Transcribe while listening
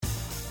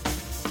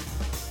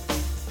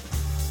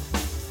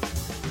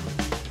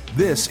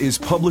This is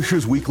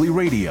Publishers Weekly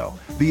Radio,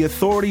 the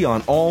authority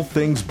on all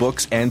things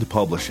books and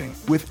publishing,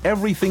 with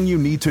everything you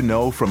need to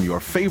know from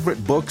your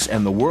favorite books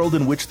and the world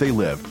in which they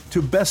live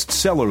to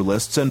bestseller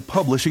lists and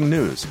publishing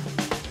news.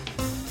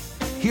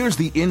 Here's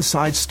the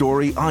inside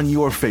story on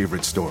your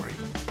favorite story.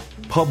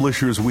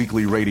 Publishers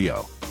Weekly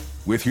Radio,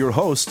 with your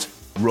hosts,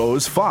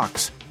 Rose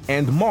Fox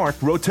and Mark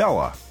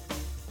Rotella.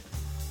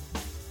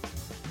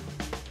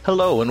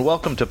 Hello and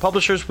welcome to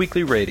Publishers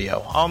Weekly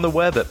Radio, on the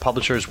web at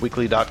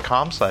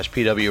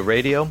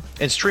publishersweekly.com/pwradio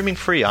and streaming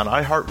free on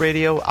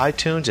iHeartRadio,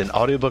 iTunes, and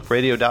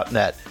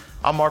audiobookradio.net.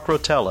 I'm Mark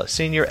Rotella,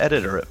 Senior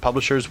Editor at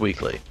Publishers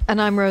Weekly.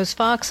 And I'm Rose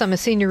Fox. I'm a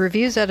Senior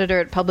Reviews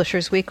Editor at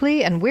Publishers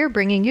Weekly, and we're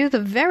bringing you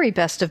the very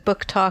best of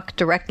book talk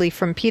directly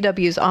from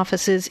PW's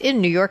offices in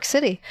New York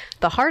City,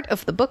 the heart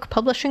of the book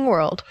publishing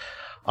world.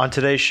 On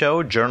today's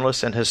show,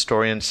 journalist and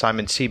historian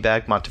Simon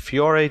Sebag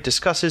Montefiore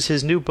discusses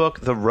his new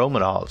book, The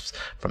Romanovs,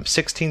 from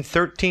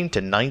 1613 to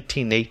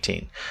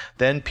 1918.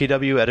 Then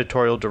PW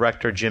editorial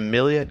director Jim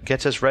Milliot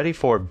gets us ready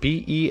for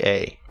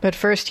BEA. But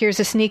first, here's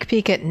a sneak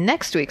peek at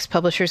next week's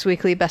Publishers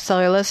Weekly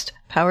bestseller list,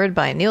 powered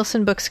by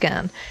Nielsen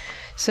Bookscan.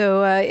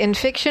 So in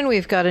fiction,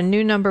 we've got a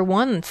new number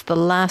one. It's The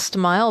Last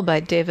Mile by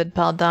David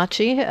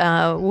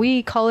Baldacci.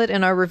 We call it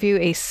in our review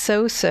a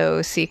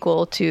so-so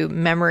sequel to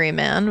Memory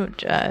Man,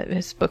 which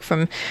is a book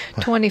from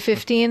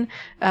 2015.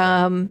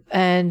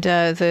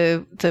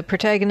 The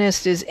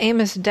protagonist is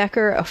Amos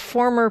Decker, a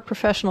former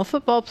professional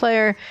football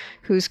player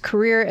whose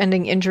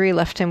career-ending injury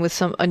left him with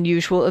some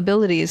unusual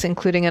abilities,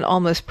 including an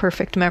almost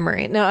perfect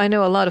memory. Now, I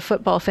know a lot of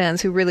football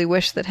fans who really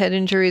wish that head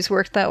injuries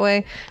worked that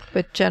way,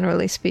 but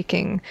generally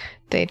speaking,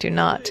 they do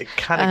not. It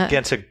kind of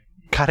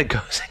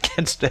goes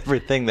against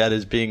everything that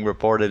is being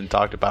reported and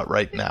talked about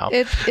right now.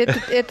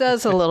 It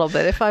does a little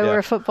bit. If I were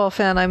a football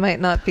fan, I might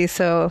not be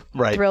so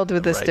thrilled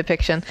with this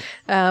depiction.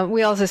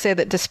 We also say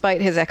that despite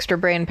his extra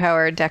brain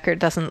power, Decker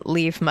doesn't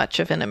leave much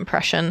of an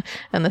impression,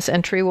 and this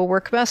entry will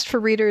work best for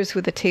readers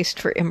with a taste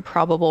for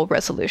improbable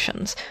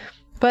resolutions.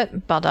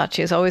 But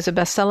Baldacci is always a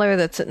bestseller.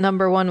 That's at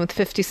number one with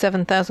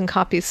 57,000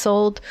 copies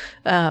sold.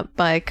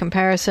 By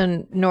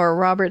comparison, Nora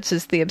Roberts'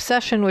 is The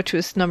Obsession, which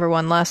was number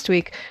one last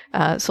week,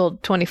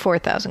 sold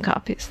 24,000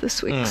 copies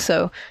this week.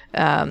 So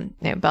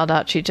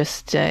Baldacci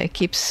just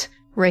keeps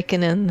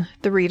raking in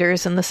the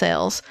readers and the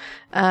sales.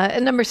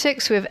 At number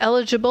 6, we have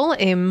Eligible,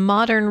 a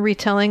modern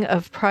retelling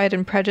of Pride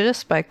and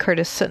Prejudice by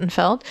Curtis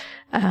Sittenfeld.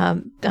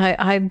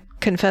 I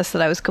confess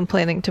that I was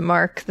complaining to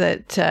Mark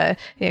that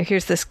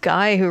here's this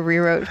guy who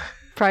rewrote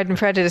Pride and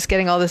Prejudice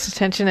getting all this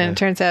attention, and it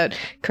turns out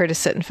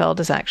Curtis Sittenfeld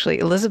is actually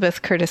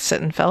Elizabeth Curtis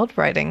Sittenfeld,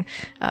 writing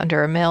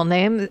under a male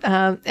name.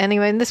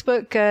 Anyway, in this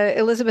book,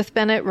 Elizabeth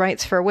Bennet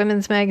writes for a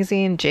women's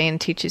magazine, Jane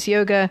teaches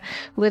yoga,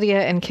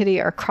 Lydia and Kitty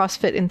are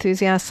CrossFit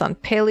enthusiasts on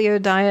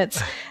paleo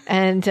diets,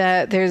 and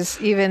there's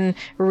even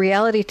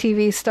reality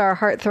TV star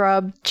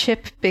heartthrob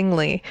Chip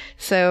Bingley.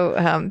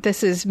 So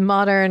this is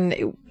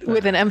modern,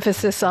 with an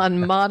emphasis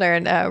on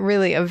modern,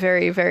 really a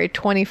very, very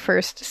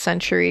 21st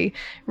century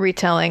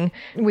retelling.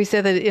 We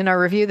say that in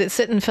our review that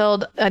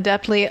Sittenfeld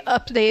adeptly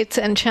updates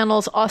and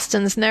channels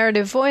Austen's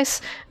narrative voice.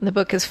 And the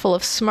book is full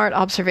of smart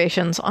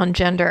observations on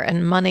gender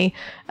and money.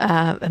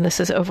 And this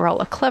is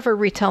overall a clever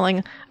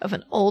retelling of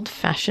an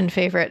old-fashioned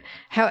favorite.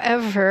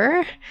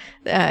 However,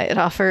 it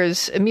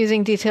offers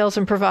amusing details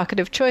and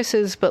provocative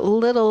choices, but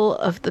little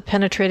of the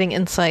penetrating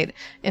insight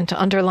into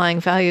underlying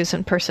values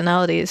and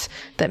personalities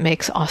that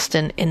makes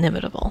Austen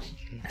inimitable.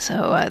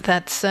 So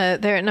that's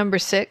there at number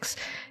 6.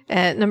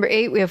 At number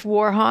 8, we have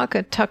Warhawk,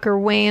 a Tucker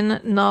Wayne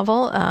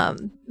novel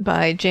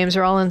by James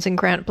Rollins and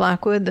Grant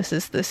Blackwood. This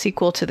is the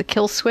sequel to The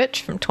Kill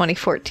Switch from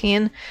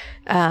 2014.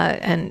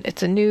 And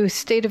it's a new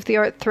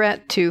state-of-the-art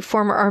threat to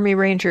former Army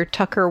Ranger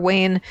Tucker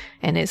Wayne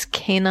and his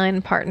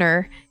canine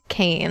partner,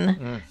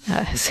 Kane.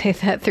 Say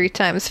that 3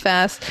 times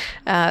fast.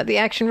 The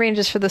action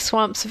ranges from the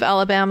swamps of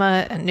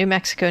Alabama and New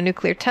Mexico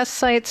nuclear test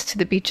sites to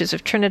the beaches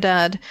of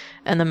Trinidad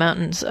and the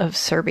mountains of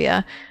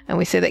Serbia. And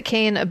we say that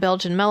Kane, a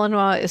Belgian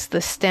Malinois, is the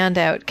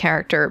standout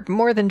character,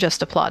 more than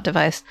just a plot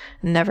device,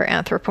 never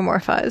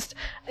anthropomorphized.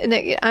 And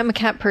I'm a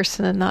cat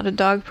person and not a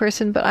dog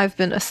person, but I've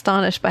been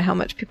astonished by how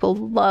much people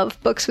love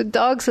books with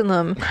dogs in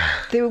them.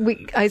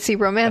 I see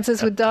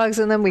romances with dogs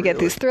in them. We get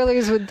these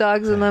thrillers with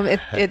dogs in them.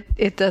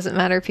 It doesn't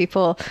matter.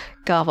 People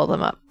gobble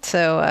them up.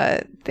 So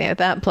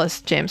that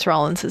plus James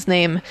Rollins'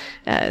 name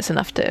is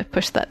enough to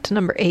push that to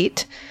number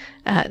 8.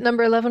 At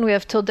number 11, we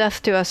have Till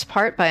Death Do Us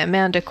Part by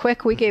Amanda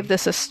Quick. We gave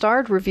this a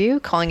starred review,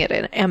 calling it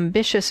an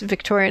ambitious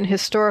Victorian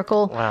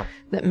historical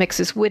that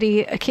mixes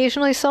witty,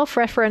 occasionally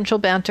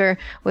self-referential banter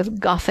with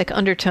gothic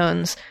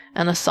undertones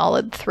and a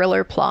solid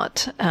thriller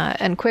plot.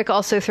 And Quick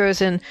also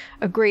throws in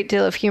a great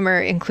deal of humor,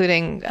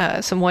 including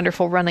some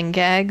wonderful running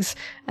gags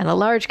and a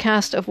large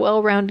cast of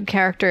well-rounded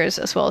characters,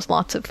 as well as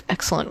lots of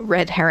excellent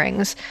red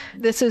herrings.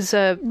 This is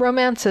a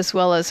romance as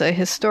well as a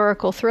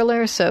historical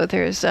thriller, so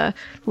there's a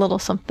little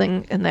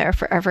something in there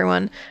for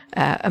everyone.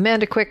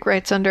 Amanda Quick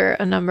writes under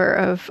a number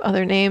of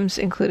other names,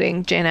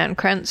 including Jane Ann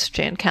Krentz,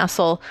 Jane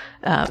Castle.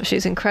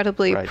 She's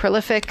incredibly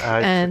prolific,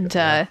 and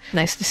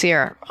nice to see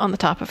her on the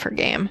top of her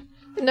game.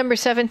 Number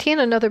 17,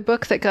 another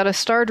book that got a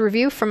starred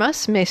review from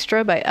us,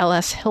 Maestra by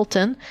L.S.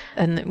 Hilton.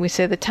 And we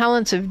say the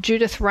talents of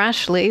Judith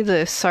Rashley,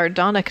 the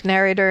sardonic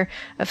narrator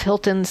of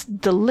Hilton's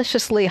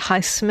deliciously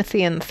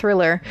Highsmithian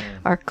thriller,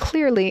 are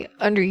clearly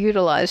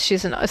underutilized.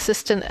 She's an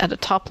assistant at a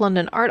top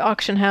London art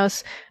auction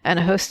house and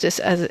a hostess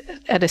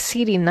at a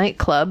seedy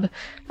nightclub.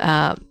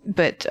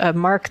 But a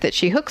mark that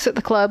she hooks at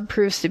the club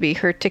proves to be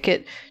her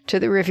ticket to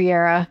the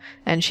Riviera,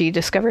 and she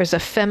discovers a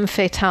femme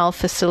fatale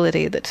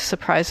facility that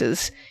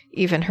surprises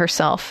even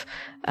herself.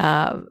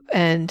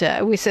 And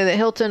we say that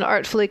Hilton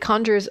artfully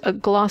conjures a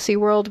glossy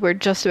world where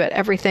just about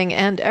everything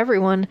and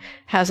everyone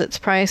has its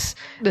price.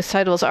 This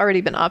title has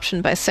already been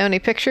optioned by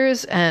Sony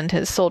Pictures and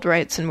has sold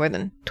rights in more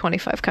than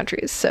 25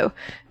 countries. So,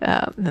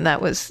 and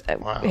that was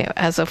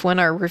as of when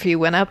our review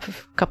went up a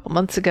couple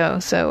months ago.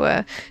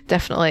 So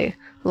definitely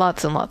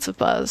lots and lots of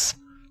buzz.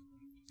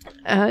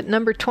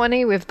 Number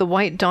 20, we have The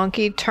White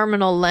Donkey,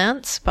 Terminal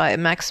Lance by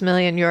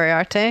Maximilian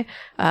Uriarte.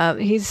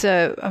 He's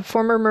a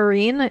former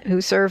Marine who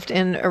served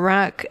in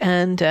Iraq,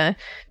 and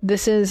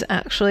this is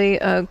actually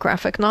a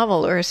graphic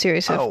novel or a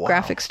series of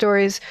graphic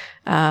stories.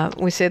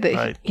 We say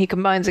that he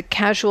combines a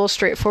casual,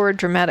 straightforward,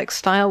 dramatic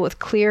style with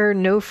clear,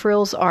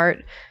 no-frills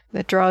art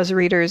that draws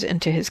readers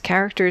into his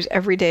characters'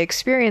 everyday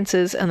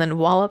experiences and then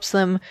wallops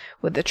them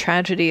with the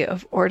tragedy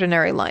of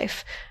ordinary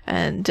life.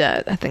 And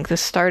I think this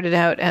started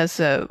out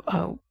as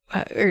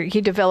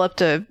he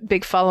developed a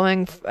big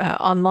following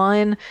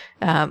online,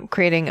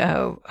 creating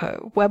a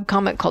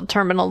webcomic called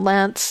Terminal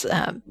Lance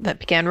that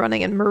began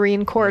running in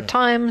Marine Corps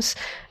times.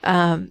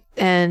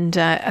 And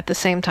at the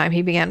same time,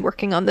 he began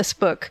working on this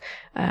book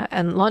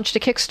and launched a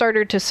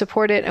Kickstarter to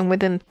support it. And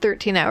within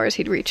 13 hours,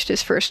 he'd reached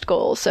his first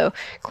goal. So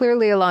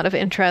clearly a lot of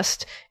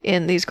interest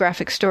in these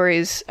graphic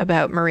stories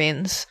about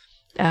Marines.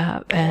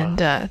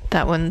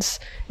 That one's,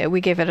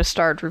 we gave it a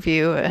starred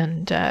review,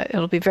 and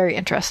it'll be very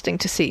interesting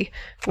to see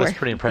where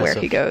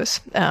he goes.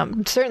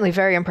 Certainly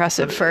very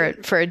impressive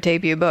for a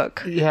debut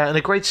book. Yeah, and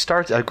a great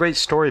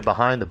story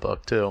behind the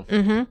book too.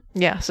 Mm-hmm.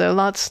 Yeah, so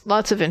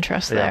lots of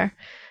interest there.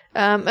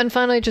 And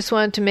finally, just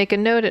wanted to make a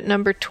note at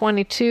number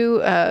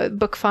 22,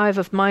 Book 5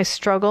 of My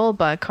Struggle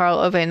by Karl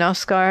Ove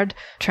Knausgaard,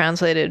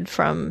 translated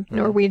from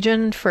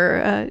Norwegian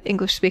for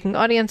English-speaking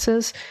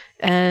audiences.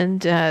 And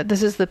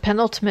this is the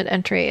penultimate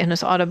entry in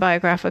his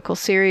autobiographical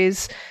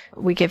series.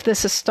 We gave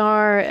this a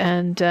star,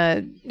 and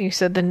you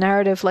said the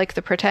narrative, like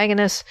the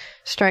protagonist,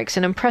 strikes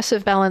an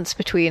impressive balance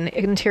between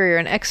interior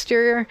and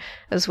exterior,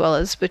 as well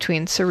as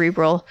between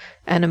cerebral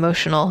and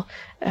emotional.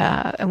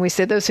 And we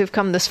say those who've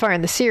come this far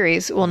in the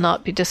series will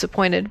not be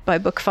disappointed by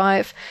Book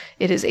 5.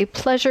 It is a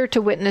pleasure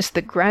to witness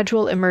the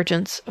gradual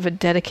emergence of a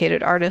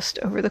dedicated artist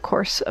over the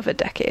course of a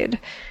decade.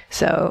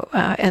 So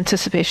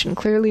anticipation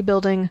clearly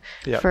building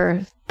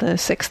for the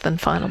sixth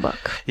and final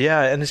book.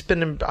 Yeah, and it's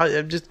been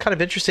just kind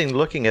of interesting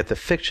looking at the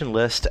fiction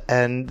list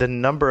and the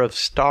number of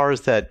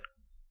stars that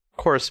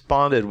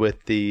corresponded with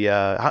the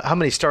how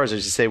many stars did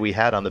you say we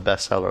had on the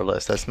bestseller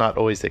list? That's not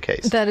always the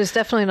case. That is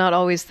definitely not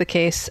always the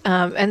case.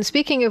 And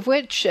speaking of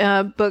which,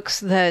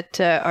 books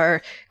that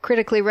are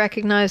critically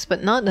recognized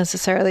but not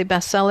necessarily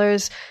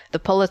bestsellers, the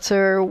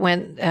Pulitzer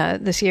went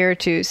this year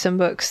to some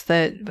books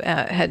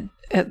that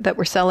that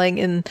were selling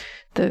in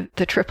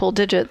the triple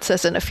digits,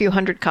 as in a few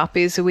hundred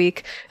copies a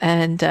week,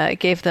 and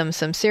gave them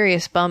some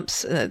serious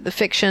bumps. The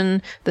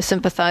fiction, The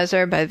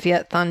Sympathizer by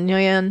Viet Thanh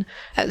Nguyen,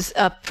 is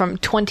up from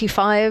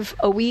 25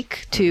 a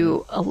week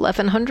to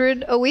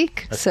 1,100 a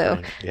week. That's so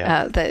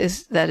that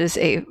is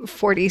a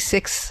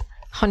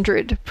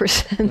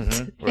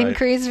 4,600%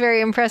 increase. Very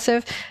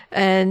impressive.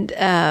 And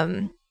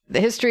the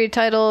history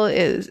title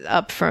is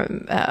up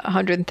from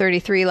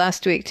 133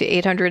 last week to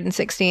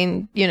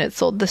 816 units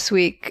sold this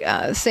week.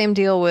 Same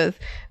deal with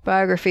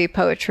biography,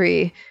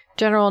 poetry,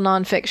 general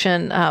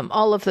nonfiction.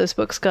 All of those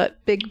books got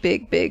big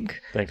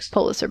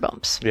Pulitzer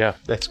bumps. Yeah,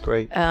 that's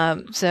great.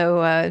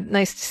 So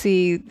nice to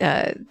see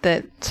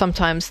that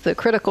sometimes the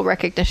critical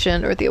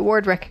recognition or the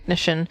award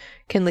recognition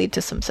can lead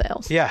to some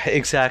sales. Yeah,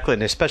 exactly.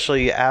 And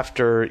especially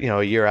after,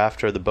 a year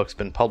after the book's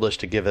been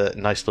published, to give it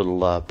a nice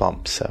little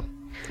bump. So.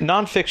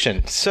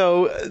 Nonfiction.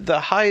 So the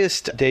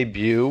highest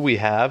debut we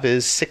have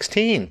is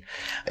 16.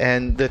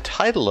 And the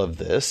title of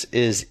this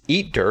is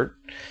Eat Dirt: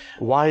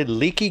 Why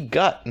Leaky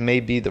Gut May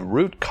Be the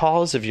Root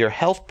Cause of Your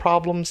Health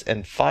Problems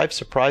and 5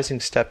 Surprising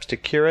Steps to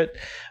Cure It,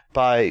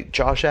 by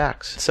Josh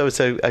Axe. So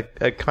it's a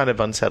kind of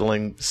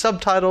unsettling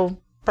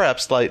subtitle.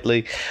 Perhaps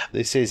slightly.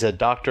 They say he's a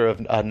doctor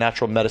of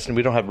natural medicine.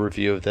 We don't have a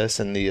review of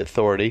this. And the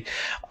authority,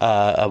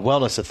 a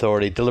wellness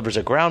authority, delivers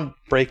a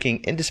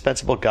groundbreaking,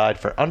 indispensable guide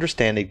for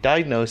understanding,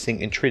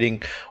 diagnosing, and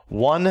treating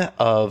one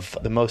of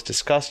the most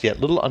discussed yet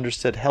little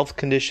understood health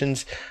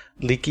conditions,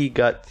 leaky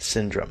gut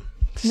syndrome.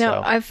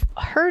 Now, I've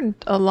heard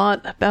a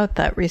lot about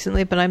that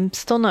recently, but I'm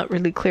still not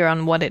really clear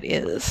on what it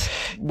is.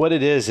 What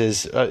it is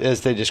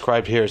as they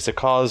described here, is the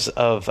cause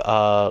of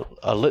a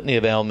litany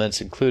of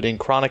ailments, including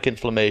chronic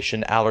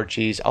inflammation,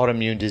 allergies,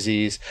 autoimmune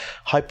disease,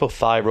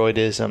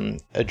 hypothyroidism,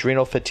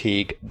 adrenal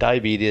fatigue,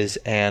 diabetes,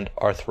 and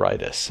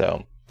arthritis.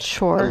 So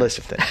Sure. A list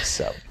of things.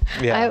 So,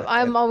 yeah.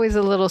 I'm always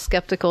a little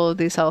skeptical of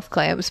these health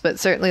claims, but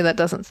certainly that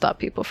doesn't stop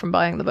people from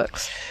buying the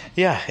books.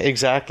 Yeah,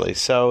 exactly.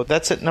 So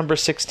that's at number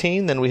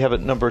 16. Then we have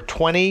at number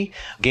 20,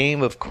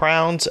 Game of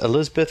Crowns,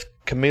 Elizabeth,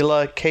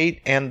 Camilla,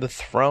 Kate, and the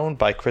Throne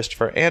by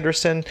Christopher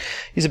Anderson.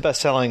 He's a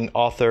best-selling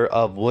author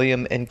of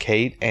William and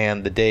Kate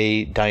and The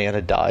Day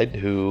Diana Died,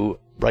 who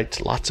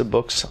writes lots of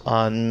books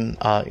on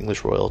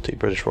English royalty,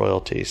 British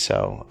royalty.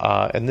 So,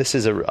 and this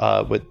is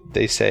what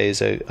they say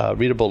is a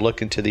readable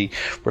look into the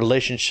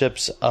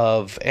relationships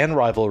of and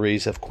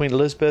rivalries of Queen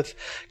Elizabeth,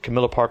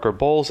 Camilla Parker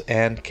Bowles,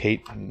 and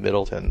Kate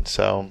Middleton.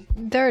 So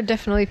there are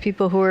definitely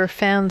people who are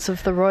fans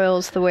of the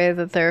royals the way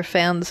that they're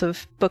fans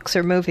of books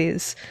or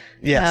movies.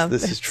 Yes,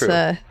 this is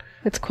true.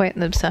 It's quite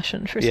an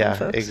obsession for some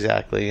folks. Yeah,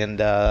 exactly. And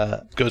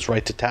goes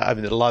right to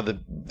a lot of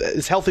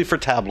it's healthy for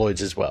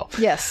tabloids as well.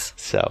 Yes.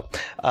 So,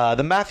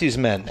 The Matthews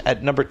Men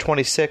at number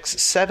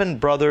 26, Seven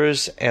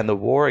Brothers and the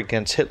War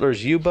Against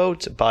Hitler's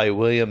U-Boat by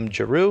William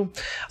Giroux.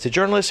 It's a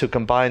journalist who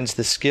combines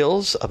the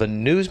skills of a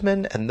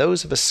newsman and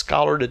those of a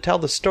scholar to tell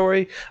the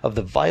story of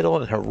the vital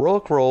and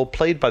heroic role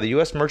played by the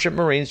U.S. Merchant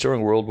Marines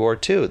during World War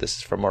II. This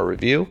is from our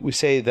review. We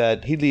say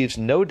that he leaves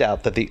no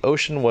doubt that the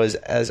ocean was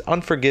as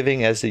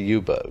unforgiving as the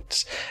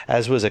U-boats,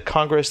 as was a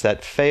Congress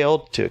that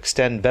failed to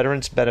extend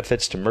veterans'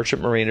 benefits to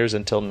merchant mariners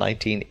until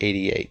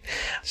 1988.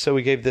 So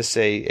we gave this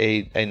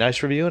a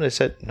nice review, and it's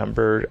at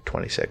number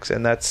 26.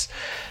 And that's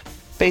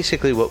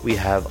basically what we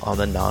have on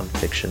the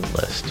nonfiction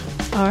list.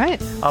 All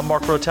right. I'm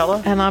Mark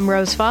Rotella. And I'm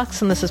Rose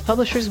Fox, and this is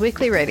Publishers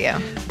Weekly Radio.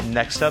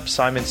 Next up,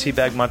 Simon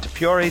Sebag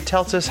Montefiore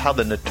tells us how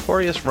the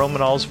notorious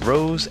Romanovs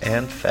rose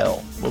and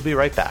fell. We'll be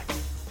right back.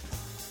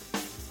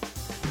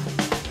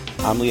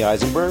 I'm Lee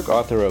Eisenberg,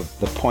 author of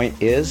The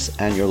Point Is,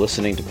 and you're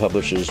listening to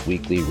Publishers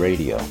Weekly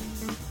Radio.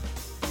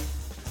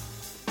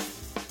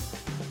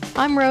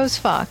 I'm Rose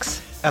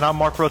Fox. And I'm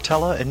Mark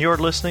Rotella, and you're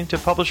listening to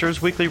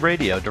Publishers Weekly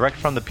Radio, direct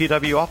from the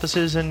PW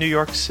offices in New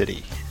York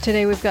City.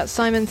 Today we've got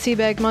Simon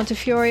Sebag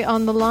Montefiore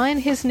on the line.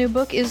 His new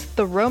book is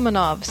The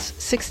Romanovs,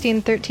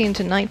 1613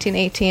 to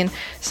 1918.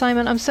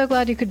 Simon, I'm so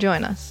glad you could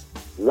join us.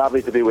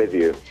 Lovely to be with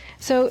you.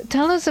 So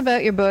tell us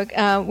about your book,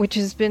 which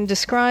has been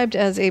described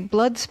as a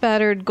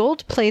blood-spattered,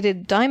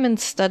 gold-plated,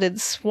 diamond-studded,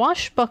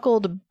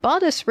 swashbuckled,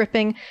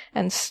 bodice-ripping,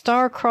 and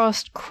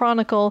star-crossed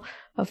chronicle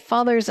of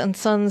fathers and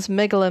sons,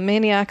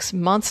 megalomaniacs,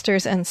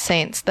 monsters, and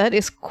saints. That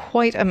is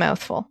quite a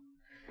mouthful.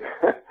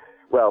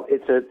 Well,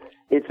 it's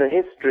a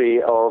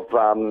history of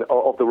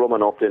the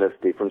Romanov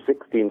dynasty from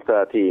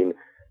 1613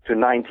 to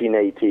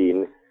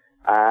 1918,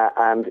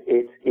 and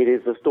it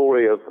is the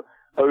story of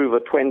over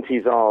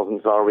 20 Tsars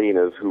and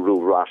Tsarinas who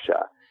ruled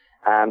Russia.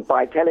 And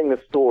by telling the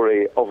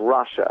story of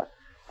Russia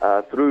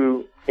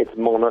through its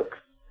monarchs,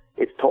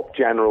 its top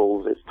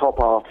generals, its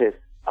top artists,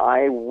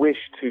 I wish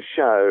to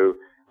show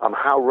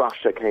how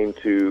Russia came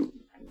to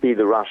be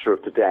the Russia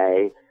of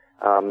today,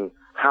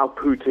 how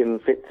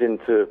Putin fits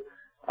into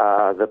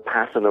the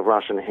pattern of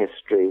Russian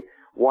history,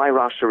 why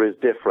Russia is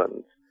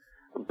different.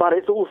 But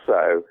it's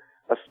also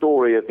a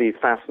story of these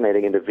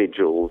fascinating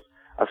individuals,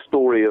 a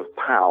story of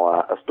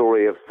power, a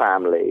story of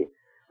family.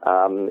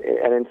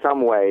 And in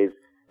some ways,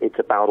 it's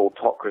about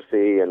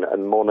autocracy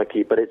and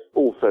monarchy, but it's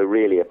also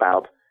really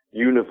about a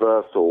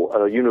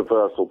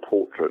universal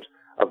portrait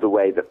of the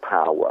way that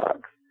power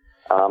works.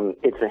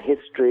 It's a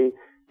history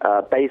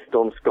based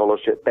on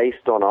scholarship,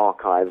 based on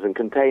archives, and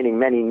containing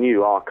many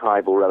new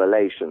archival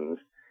revelations.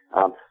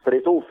 But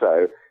it's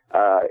also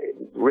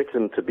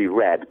written to be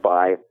read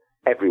by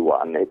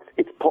everyone.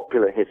 It's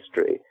popular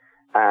history,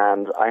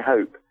 and I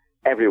hope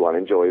everyone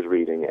enjoys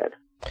reading it.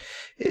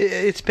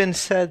 It's been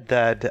said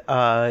that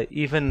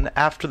even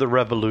after the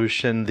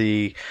revolution,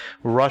 the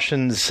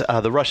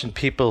Russian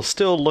people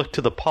still look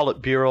to the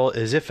Politburo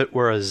as if it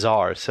were a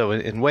czar. So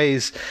in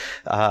ways,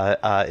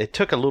 it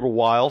took a little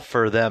while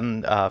for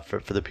them,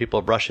 for the people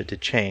of Russia to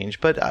change.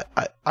 But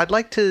I'd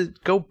like to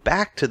go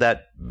back to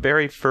that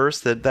very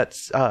first,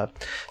 that's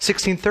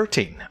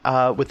 1613,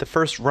 with the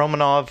first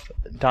Romanov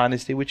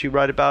dynasty, which you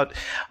write about,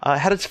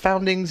 had its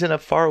foundings in a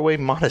faraway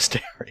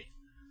monastery.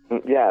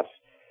 Yes.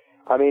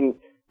 I mean,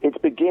 its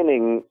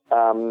beginning,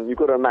 you've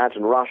got to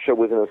imagine Russia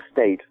was in a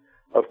state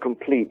of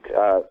complete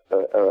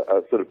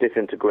sort of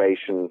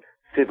disintegration,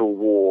 civil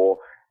war.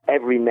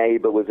 Every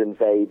neighbor was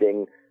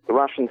invading. The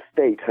Russian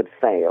state had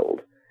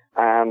failed.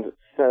 And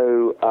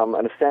so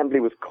an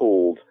assembly was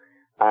called,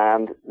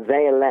 and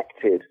they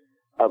elected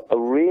a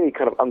really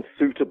kind of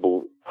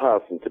unsuitable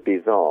person to be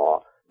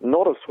czar,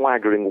 not a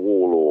swaggering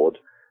warlord,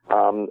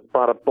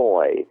 but a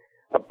boy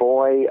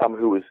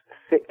who was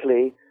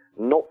sickly,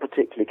 not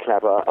particularly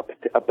clever,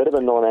 a bit of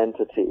a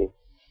non-entity,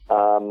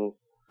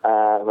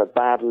 a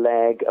bad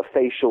leg, a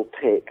facial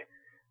tic,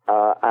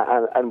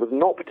 and was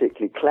not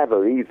particularly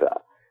clever either.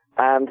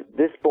 And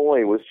this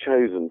boy was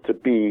chosen to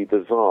be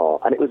the Tsar,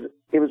 and it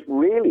was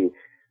really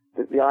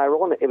it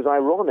was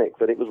ironic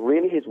that it was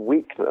really his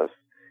weakness,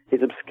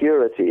 his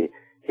obscurity,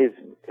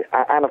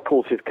 and of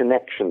course his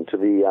connection to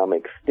the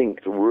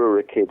extinct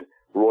Rurikid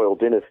royal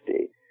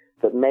dynasty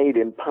that made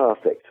him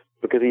perfect.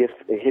 Because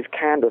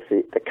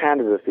the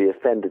candidacy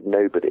offended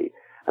nobody.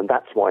 and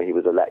that's why he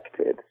was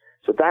elected.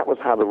 So that was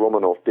how the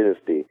Romanov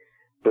dynasty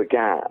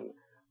began.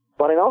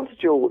 But in answer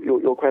to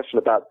your question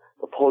about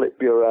the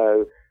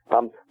Politburo,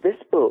 this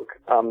book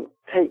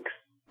takes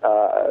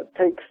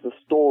the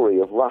story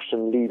of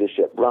Russian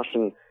leadership,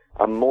 Russian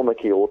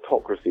monarchy,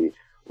 autocracy,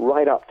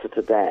 right up to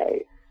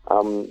today.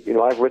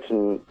 I've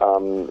written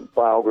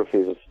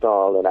biographies of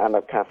Stalin and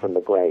of Catherine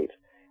the Great,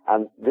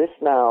 and this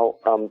now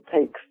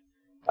takes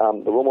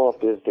the Romanov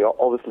dynasty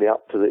obviously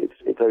up to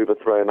its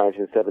overthrow in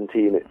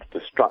 1917, its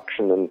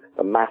destruction and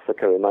the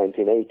massacre in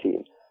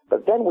 1918.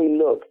 But then we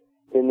look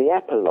in the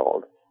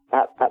epilogue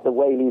at the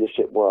way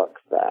leadership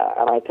works there,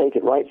 and I take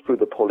it right through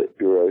the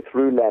Politburo,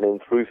 through Lenin,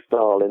 through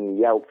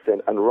Stalin, Yeltsin,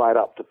 and right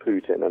up to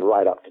Putin, and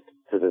right up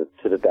to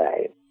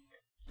today.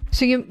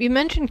 So you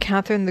mentioned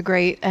Catherine the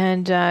Great,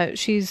 and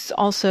she's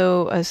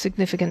also a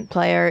significant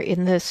player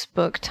in this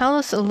book. Tell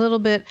us a little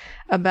bit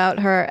about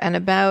her and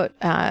about,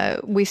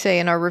 we say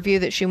in our review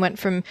that she went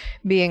from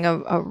being a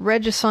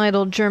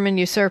regicidal German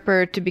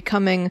usurper to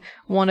becoming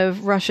one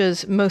of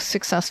Russia's most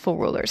successful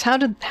rulers. How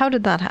did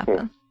that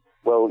happen?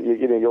 Well,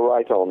 you're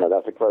right on that.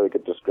 That's a very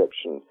good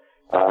description.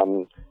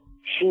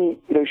 She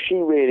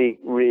really,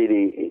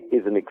 really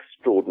is an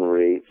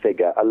extraordinary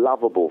figure, a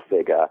lovable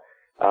figure.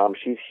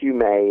 She's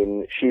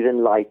humane. She's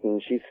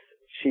enlightened.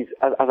 She's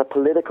as a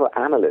political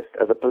analyst,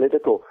 as a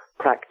political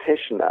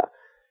practitioner,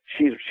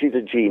 she's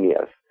a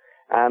genius.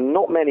 And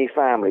not many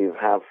families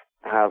have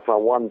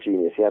one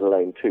genius, yet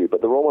alone two.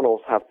 But the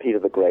Romanovs have Peter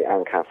the Great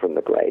and Catherine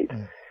the Great.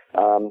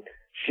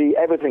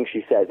 Everything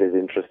she says is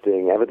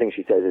interesting. Everything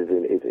she says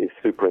is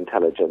super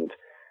intelligent.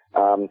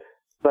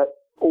 But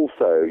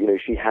also,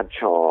 she had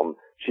charm.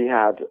 She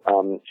had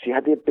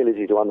the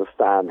ability to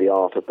understand the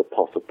art of the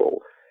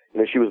possible.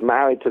 She was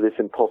married to this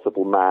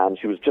impossible man.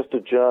 She was just a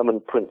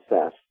German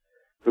princess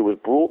who was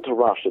brought to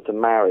Russia to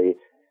marry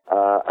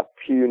a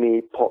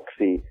puny,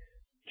 poxy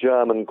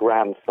German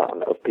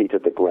grandson of Peter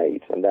the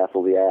Great, and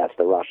therefore the heir to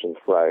the Russian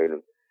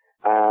throne.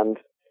 And,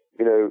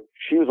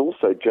 she was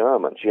also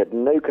German. She had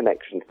no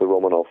connection to the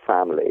Romanov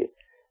family,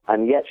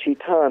 and yet she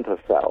turned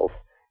herself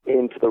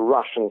into the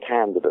Russian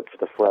candidate for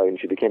the throne.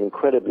 She became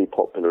incredibly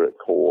popular at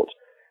court.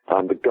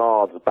 The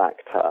guards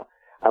backed her.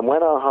 And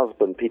when her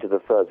husband, Peter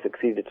III,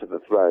 succeeded to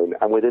the throne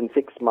and within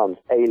 6 months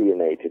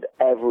alienated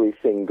every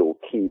single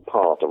key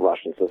part of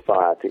Russian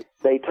society,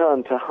 they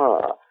turned to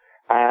her,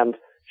 and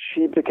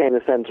she became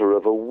the center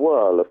of a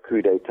whirl of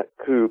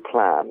coup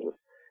plans,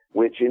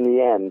 which in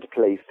the end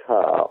placed her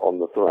on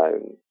the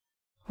throne.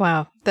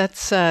 Wow,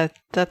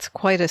 that's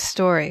quite a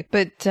story.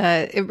 But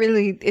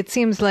it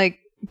seems like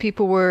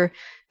people were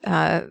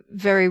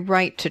very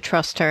right to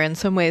trust her in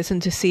some ways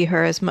and to see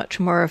her as much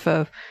more of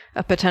a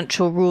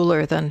potential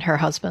ruler than her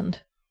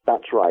husband.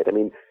 That's right. I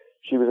mean,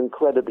 she was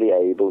incredibly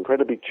able,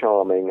 incredibly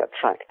charming,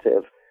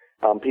 attractive.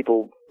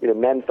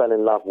 Men fell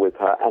in love with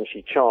her, and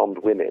she charmed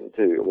women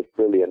too. It was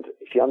brilliant.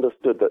 She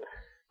understood that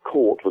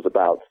court was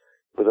about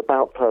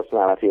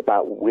personality,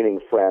 about winning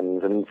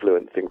friends and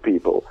influencing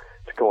people,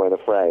 to coin a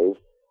phrase,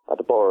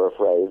 to borrow a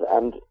phrase.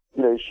 And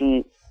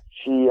she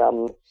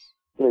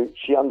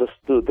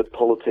understood that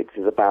politics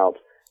is about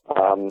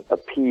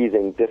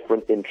appeasing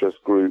different interest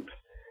groups,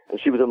 and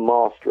she was a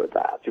master at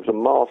that. She was a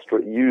master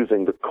at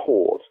using the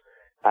court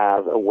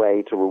as a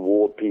way to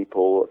reward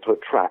people, to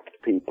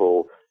attract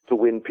people, to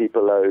win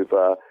people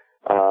over,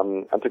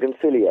 and to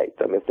conciliate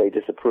them if they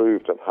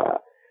disapproved of her.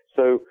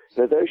 So,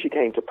 though she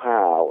came to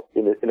power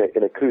in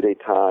a coup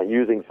d'etat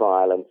using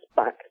violence,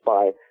 backed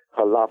by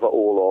her lover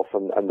Orlov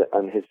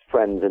and his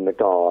friends in the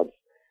guards,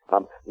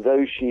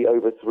 though she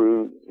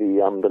overthrew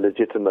the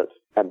legitimate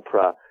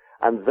emperor,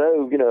 and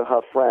though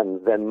her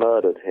friends then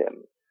murdered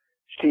him,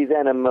 she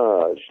then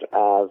emerged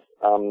as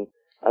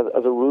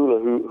a ruler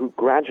who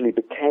gradually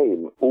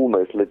became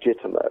almost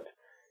legitimate,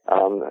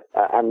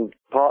 and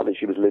partly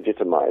she was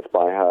legitimized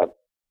by her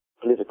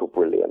political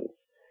brilliance,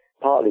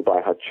 partly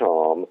by her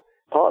charm,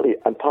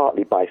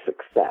 partly by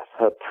success,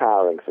 her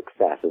towering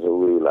success as a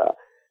ruler.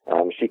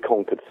 She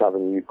conquered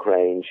southern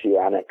Ukraine, she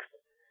annexed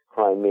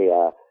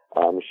Crimea.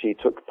 She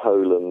took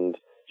Poland,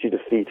 she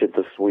defeated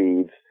the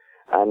Swedes,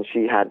 and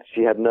she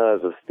had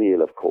nerves of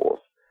steel, of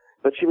course.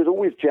 But she was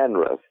always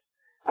generous.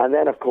 And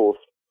then, of course,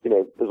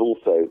 there's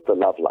also the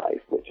love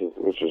life, which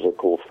is of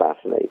course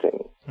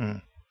fascinating.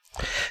 Mm.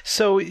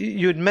 So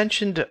you had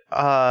mentioned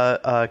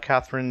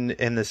Catherine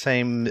in the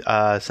same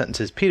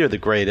sentence as Peter the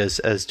Great,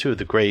 as two of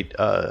the great,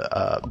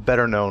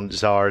 better-known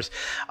czars.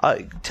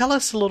 Tell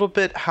us a little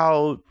bit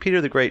how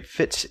Peter the Great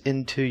fits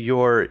into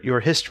your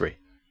history.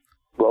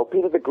 Well,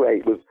 Peter the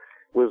Great was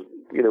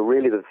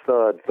really the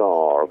third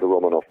Tsar of the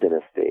Romanov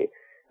dynasty.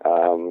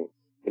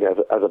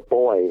 As a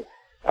boy,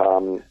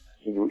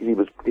 he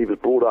was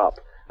brought up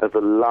as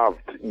the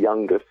loved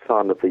youngest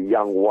son of the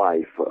young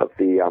wife of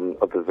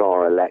the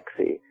Tsar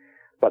Alexei.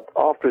 But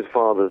after his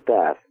father's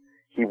death,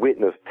 he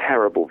witnessed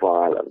terrible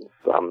violence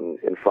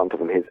in front of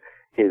him.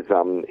 His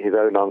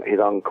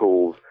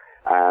uncles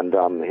and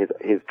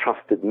his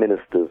trusted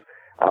ministers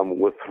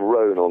were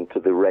thrown onto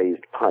the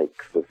raised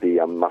pikes of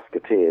the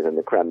musketeers in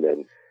the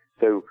Kremlin.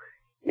 So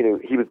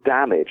he was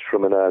damaged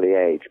from an early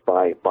age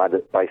by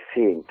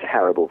seeing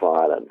terrible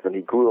violence, and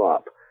he grew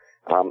up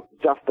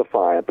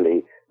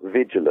justifiably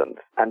vigilant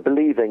and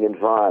believing in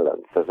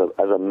violence as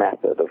a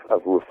method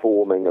of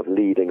reforming, of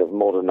leading, of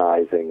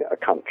modernizing a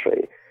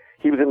country.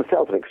 He was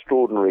himself an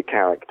extraordinary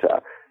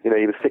character. He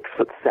was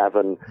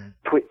 6'7",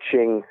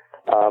 twitching.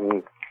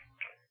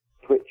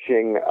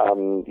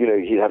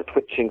 He had a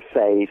twitching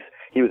face.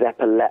 He was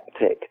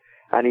epileptic,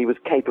 and he was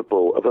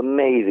capable of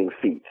amazing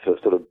feats of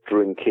sort of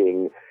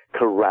drinking,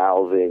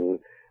 carousing,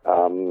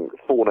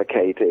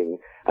 fornicating,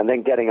 and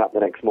then getting up the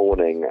next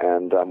morning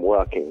and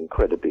working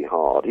incredibly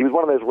hard. He was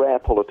one of those rare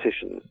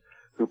politicians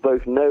who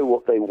both know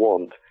what they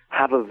want,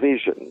 have a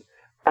vision,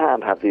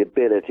 and have the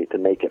ability to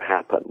make it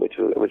happen, which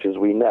as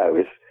we know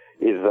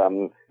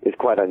is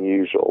quite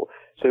unusual.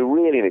 So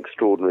really an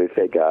extraordinary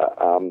figure,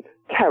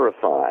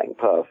 terrifying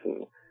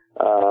person,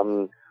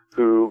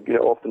 who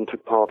often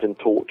took part in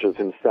tortures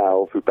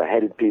himself, who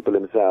beheaded people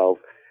himself,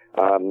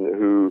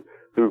 who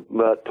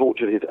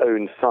tortured his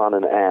own son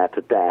and heir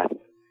to death.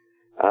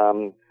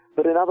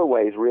 But in other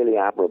ways, really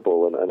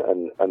admirable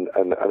and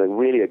a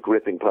really a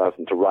gripping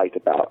person to write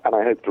about, and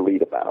I hope to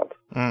read about.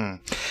 And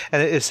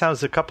it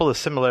sounds a couple of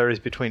similarities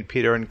between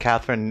Peter and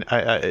Catherine,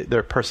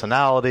 their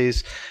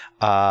personalities,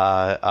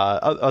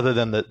 other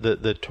than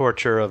the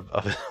torture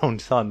of his own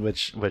son,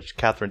 which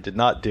Catherine did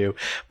not do,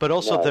 but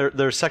also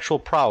their sexual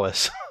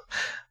prowess.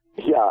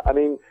 Yeah, I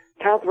mean,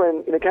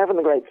 Catherine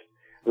the Great's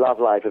love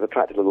life has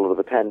attracted a lot of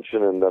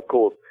attention, and of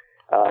course,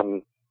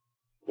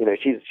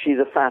 she's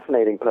a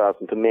fascinating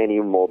person to many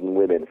modern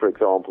women. For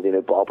example,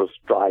 Barbara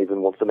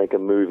Streisand wants to make a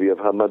movie of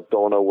her.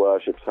 Madonna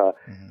worships her.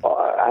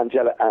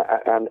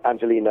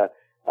 Angelina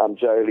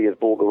Jolie has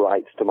bought the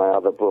rights to my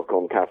other book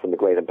on Catherine the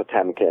Great and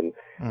Potemkin,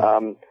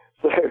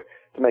 so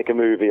to make a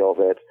movie of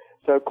it.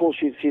 So of course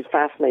she's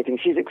fascinating.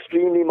 She's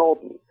extremely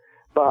modern,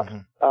 but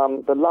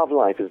the love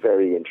life is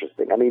very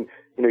interesting. I mean,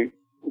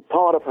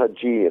 part of her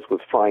genius was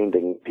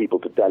finding people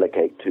to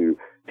delegate to,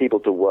 people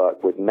to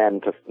work with,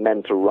 men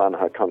to run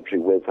her country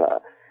with her.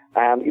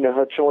 And,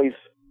 her choice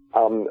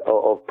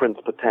of Prince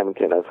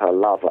Potemkin as her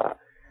lover,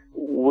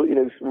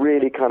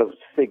 really kind of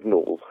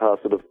signals her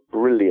sort of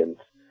brilliant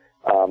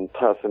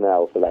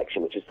personnel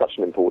selection, which is such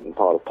an important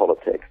part of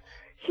politics.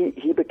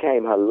 He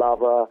became her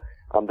lover.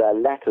 Their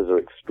letters are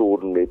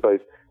extraordinary,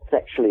 both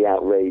sexually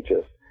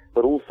outrageous,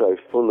 but also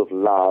full of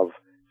love,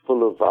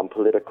 full of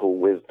political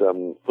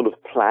wisdom, full of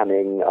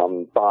planning,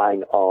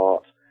 buying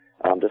art,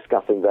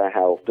 discussing their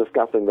health,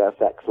 discussing their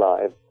sex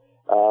lives.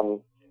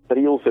 But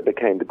he also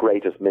became the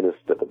greatest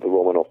minister that the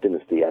Romanov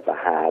dynasty ever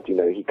had.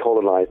 He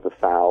colonized the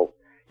south,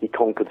 he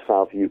conquered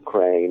South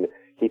Ukraine,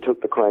 he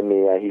took the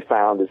Crimea, he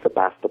founded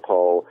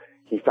Sebastopol,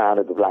 he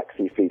founded the Black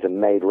Sea Fleet and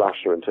made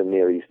Russia into a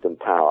Near Eastern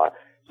power.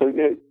 So,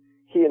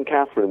 he and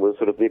Catherine were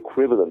sort of the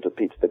equivalent of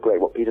Peter the Great.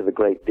 What Peter the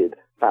Great did,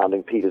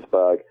 founding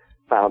Petersburg,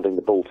 founding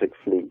the Baltic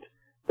Fleet,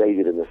 they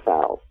did in the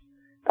south.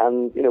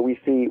 And, we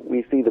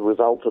see the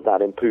results of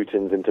that in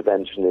Putin's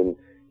intervention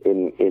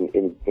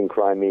in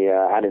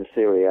Crimea and in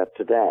Syria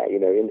today.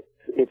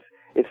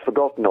 It's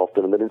forgotten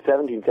often that in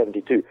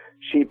 1772,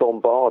 she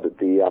bombarded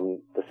the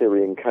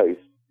Syrian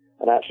coast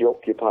and actually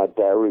occupied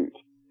Beirut.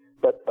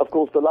 But, of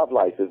course, the love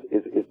life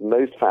is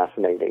most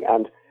fascinating.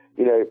 And,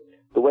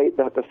 the way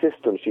that the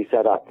system she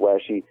set up, where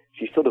she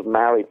sort of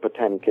married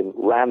Potemkin,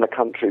 ran the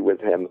country with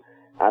him,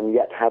 and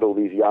yet had all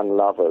these young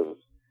lovers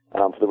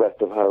for the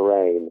rest of her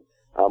reign,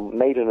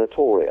 made her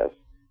notorious.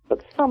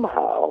 But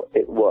somehow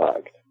it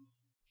worked.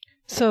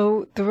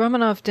 So the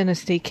Romanov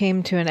dynasty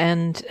came to an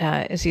end,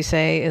 as you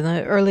say, in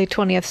the early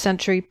 20th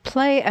century.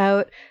 Play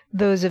out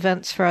those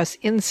events for us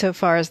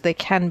insofar as they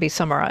can be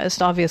summarized.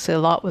 Obviously, a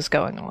lot was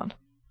going on.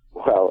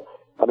 Well,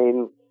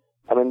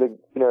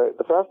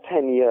 the first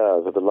 10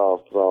 years of the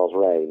last Tsar's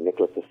reign,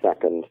 Nicholas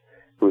II,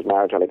 who was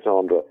married to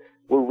Alexandra,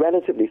 were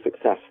relatively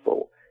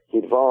successful. He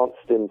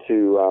advanced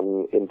into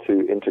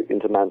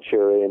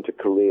Manchuria, into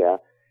Korea,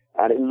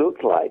 and it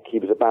looked like he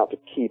was about to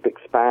keep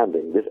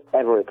expanding this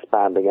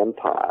ever-expanding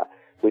empire,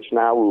 which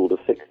now ruled a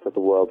sixth of the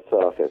world's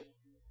surface.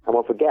 And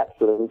one forgets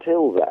that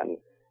until then,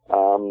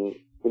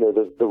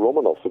 the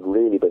Romanovs had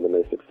really been the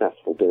most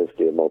successful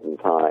dynasty of modern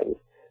times,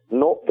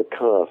 not the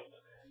cursed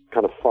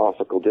kind of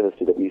farcical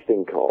dynasty that we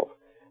think of.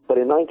 But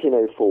in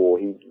 1904,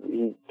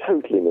 he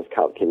totally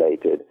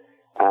miscalculated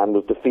and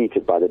was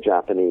defeated by the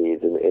Japanese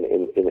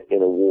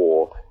in a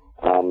war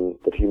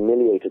that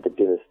humiliated the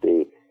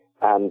dynasty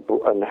and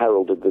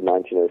heralded the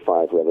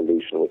 1905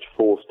 revolution, which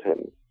forced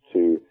him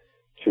to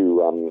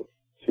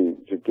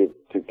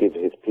give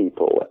his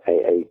people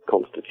a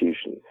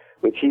constitution,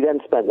 which he then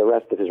spent the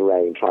rest of his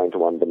reign trying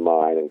to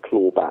undermine and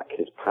claw back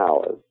his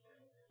powers.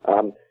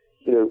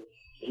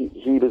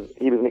 He was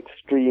an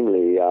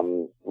extremely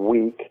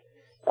weak,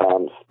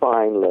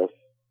 spineless,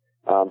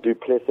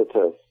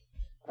 duplicitous,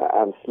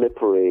 and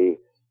slippery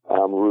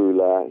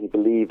ruler. He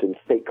believed in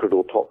sacred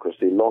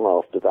autocracy long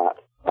after that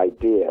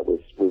idea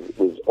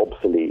was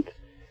obsolete.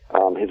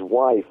 His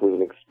wife was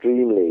an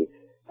extremely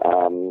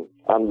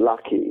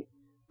unlucky,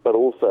 but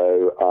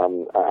also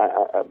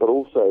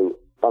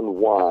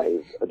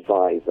unwise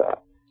advisor.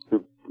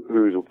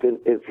 whose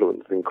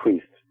influence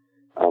increased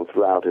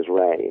throughout his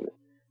reign.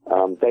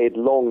 They had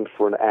longed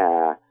for an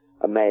heir,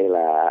 a male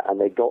heir, and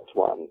they got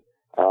one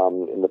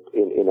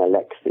in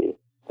Alexei,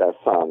 their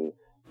son,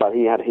 but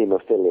he had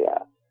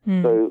haemophilia.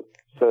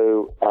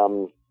 So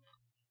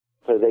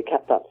they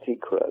kept that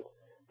secret.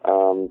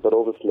 But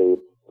obviously,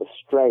 the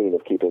strain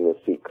of keeping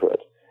this secret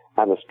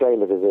and the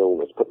strain of his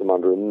illness put them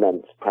under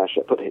immense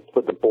pressure.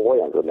 Put the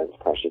boy under immense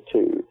pressure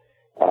too.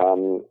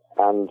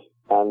 And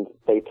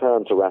they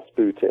turned to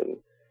Rasputin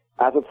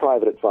as a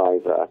private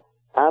advisor,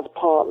 as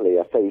partly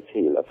a faith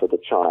healer for the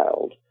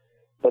child,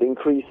 but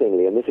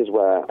increasingly, and this is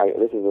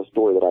a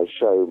story that I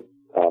show,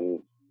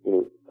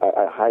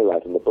 I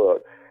highlight in the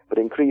book, but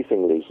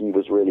increasingly he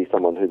was really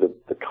someone who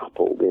the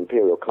couple, the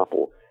imperial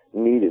couple,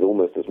 needed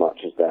almost as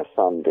much as their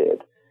son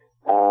did.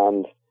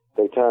 And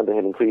they turned to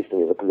him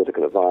increasingly as a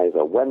political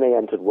advisor. When they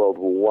entered World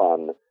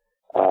War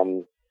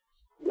I,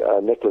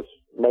 Nicholas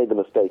made the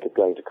mistake of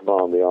going to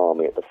command the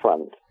army at the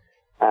front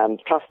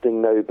and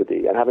trusting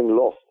nobody, and having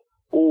lost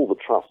all the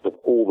trust of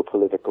all the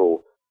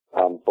political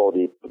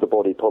the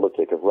body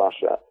politic of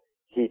Russia,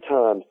 he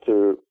turned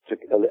to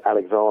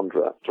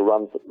Alexandra to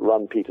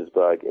run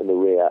Petersburg in the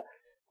rear,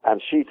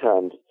 and she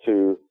turned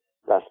to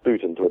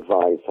Rasputin to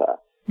advise her,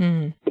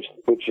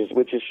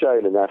 which is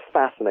shown in their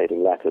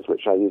fascinating letters,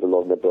 which I use a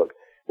lot in the book,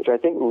 which I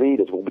think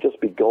readers will just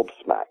be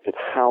gobsmacked at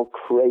how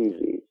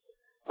crazy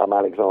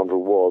Alexandra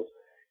was,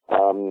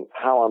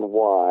 how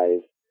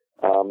unwise,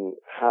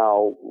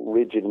 how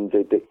rigid and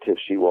vindictive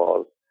she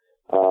was.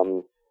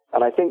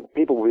 And I think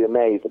people will be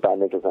amazed about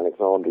Nicholas and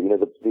Alexandra. You know,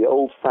 the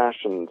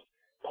old-fashioned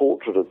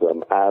portrait of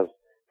them as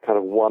kind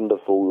of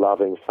wonderful,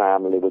 loving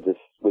family with this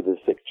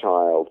sick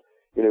child,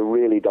 you know,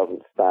 really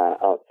doesn't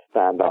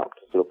stand up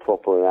to sort of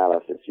proper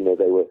analysis. You know,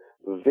 they were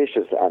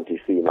vicious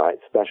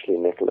anti-Semites, especially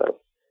Nicholas.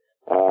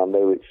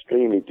 They were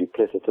extremely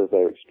duplicitous.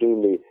 They were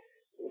extremely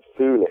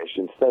foolish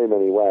in so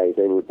many ways.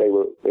 They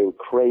were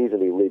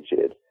crazily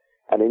rigid.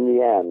 And in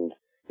the end,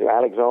 you know,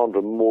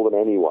 Alexandra, more than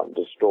anyone,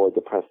 destroyed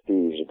the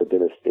prestige of the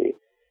dynasty,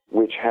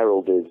 which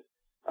heralded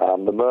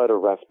the murder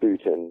of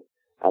Rasputin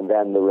and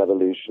then the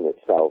revolution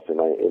itself in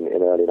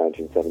early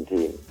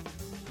 1917.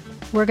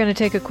 We're going to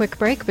take a quick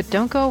break, but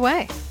don't go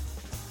away.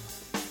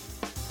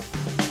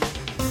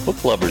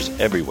 Book lovers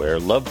everywhere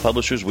love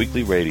Publishers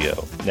Weekly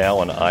Radio, now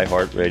on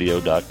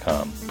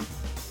iHeartRadio.com.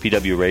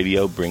 PW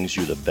Radio brings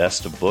you the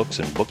best of books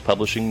and book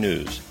publishing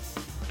news.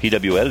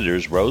 PW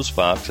editors Rose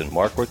Fox and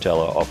Mark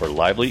Rotella offer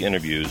lively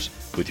interviews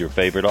with your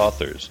favorite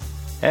authors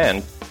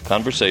and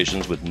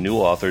conversations with new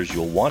authors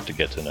you'll want to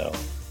get to know.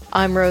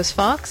 I'm Rose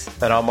Fox.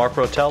 And I'm Mark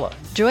Rotella.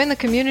 Join the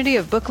community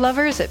of book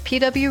lovers at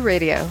PW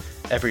Radio.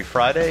 Every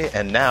Friday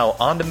and now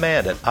on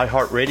demand at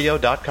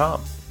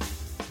iHeartRadio.com.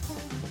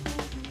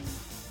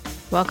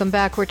 Welcome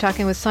back. We're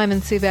talking with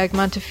Simon Sebag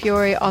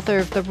Montefiore, author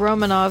of The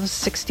Romanovs,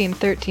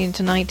 1613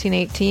 to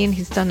 1918.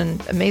 He's done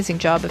an amazing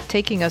job of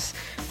taking us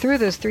through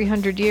those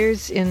 300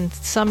 years in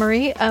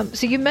summary.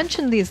 So you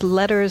mentioned these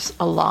letters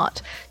a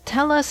lot.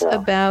 Tell us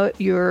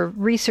about your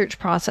research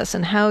process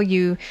and how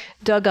you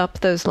dug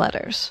up those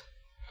letters.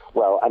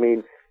 Well, I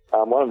mean,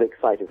 one of the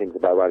exciting things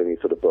about writing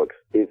these sort of books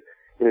is,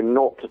 you know,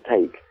 not to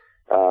take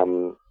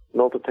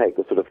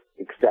the sort of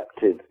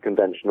accepted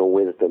conventional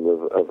wisdom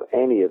of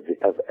any of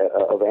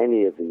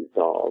these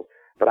stars,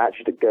 but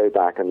actually to go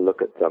back and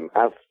look at them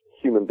as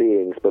human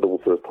beings, but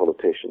also as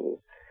politicians.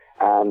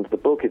 And the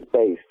book is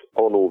based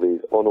on all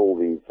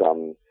these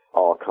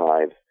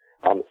archives.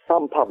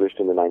 Some published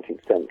in the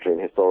 19th century in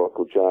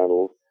historical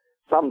journals,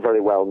 some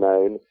very well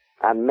known,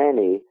 and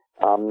many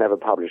never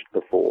published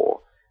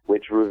before,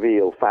 which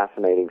reveal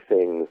fascinating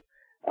things.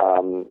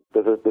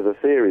 There's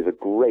a series of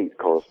great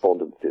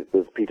correspondences.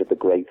 There's Peter the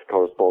Great's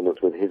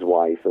correspondence with his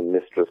wife and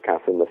mistress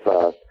Catherine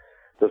I.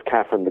 There's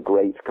Catherine the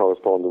Great's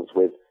correspondence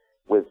with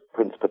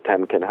Prince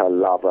Potemkin, her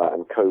lover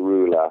and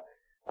co-ruler.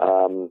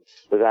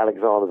 There's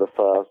Alexander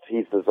I.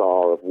 He's the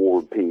Tsar of War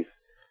and Peace.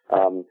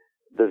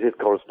 There's his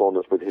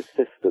correspondence with his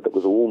sister that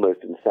was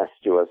almost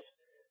incestuous,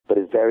 but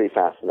is very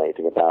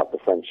fascinating about the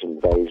French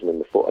invasion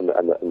and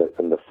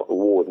the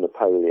war with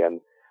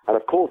Napoleon. And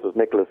of course, there's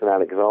Nicholas and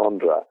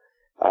Alexandra.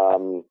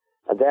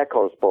 And their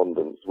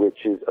correspondence,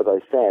 which is, as I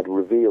said,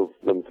 reveals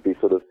them to be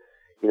sort of,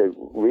 you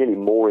know, really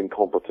more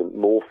incompetent,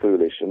 more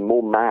foolish, and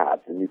more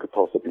mad than you could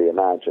possibly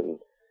imagine,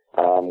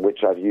 which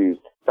I've used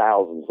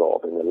thousands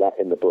of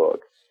in the book.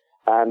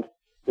 And,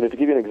 you know, to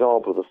give you an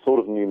example of the sort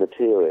of new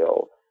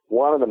material,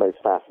 one of the most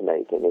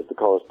fascinating is the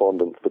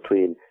correspondence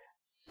between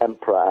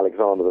Emperor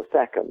Alexander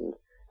II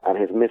and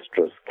his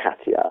mistress,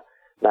 Katia.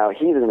 Now,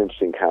 he's an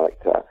interesting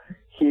character.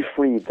 He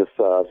freed the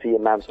serfs, he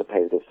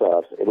emancipated the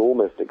serfs at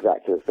almost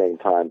exactly the same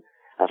time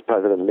as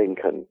President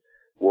Lincoln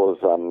was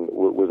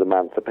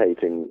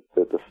emancipating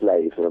the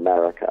slaves in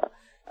America.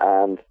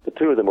 And the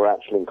two of them were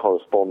actually in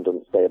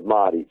correspondence. They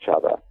admired each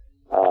other.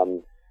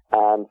 And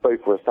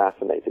both were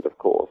assassinated, of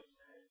course.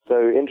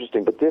 So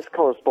interesting. But this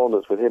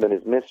correspondence with him and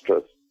his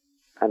mistress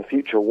and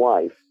future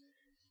wife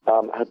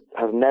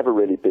has never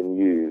really been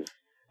used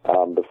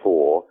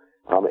before.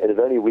 It had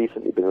only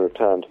recently been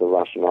returned to the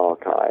Russian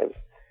archives.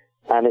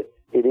 And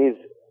it is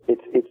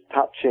it's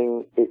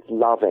touching, it's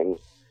loving.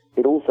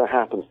 It also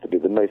happens to be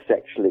the most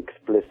sexually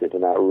explicit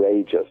and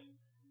outrageous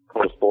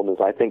correspondence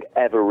I think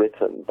ever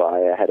written by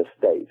a head of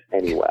state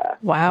anywhere.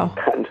 Wow.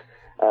 And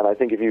I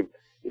think if you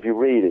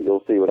read it,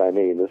 you'll see what I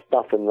mean. There's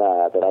stuff in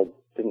there that I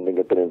didn't think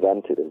had been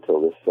invented until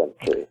this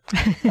century.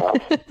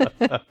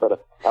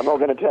 But I'm not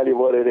going to tell you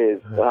what it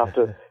is.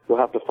 You'll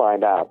have to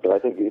find out. But I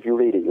think if you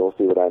read it, you'll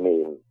see what I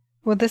mean.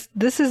 Well,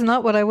 this is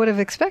not what I would have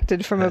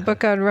expected from a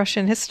book on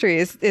Russian history.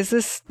 Is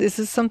this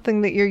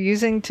something that you're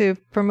using to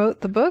promote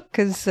the book?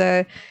 Because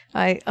I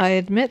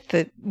admit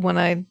that when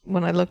I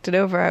looked it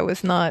over, I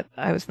was not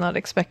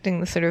expecting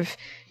the sort of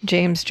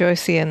James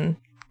Joycean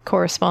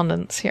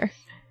correspondence here.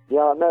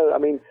 Yeah, no, I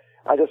mean,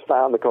 I just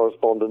found the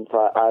correspondence.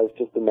 I was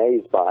just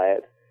amazed by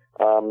it.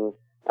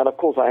 And of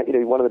course,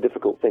 one of the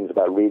difficult things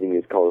about reading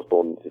these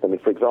correspondences, I mean,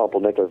 for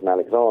example, Nicholas and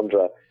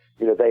Alexandra,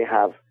 they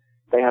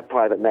have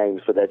private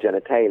names for their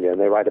genitalia,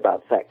 and they write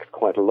about sex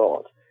quite a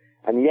lot.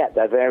 And yet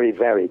they're very,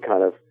 very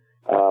kind of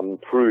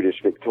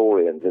prudish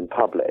Victorians in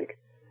public.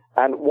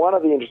 And one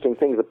of the interesting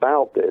things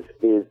about this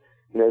is,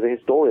 the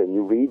historian,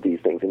 you read these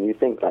things and you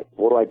think, like,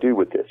 what do I do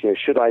with this?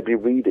 Should I be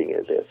reading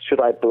this? Should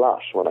I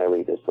blush when I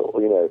read this?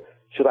 Or,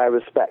 should I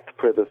respect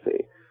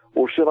privacy?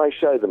 Or should I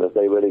show them as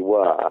they really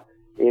were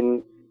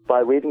by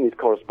reading these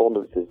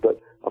correspondences? But,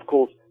 of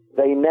course,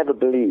 they never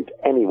believed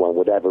anyone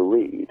would ever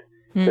read.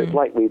 So it's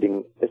like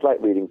reading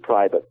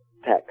private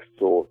texts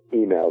or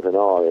emails in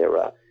our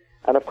era.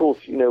 And of course,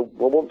 one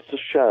wants to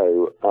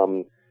show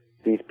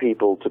these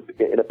people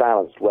in a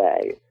balanced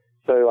way.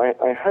 So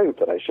I hope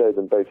that I show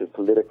them both as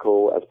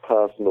political, as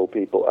personal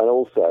people, and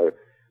also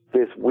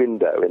this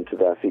window into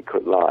their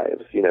secret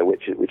lives,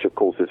 which of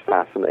course is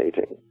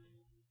fascinating.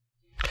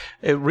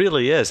 It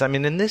really is. I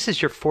mean, and this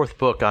is your fourth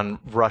book on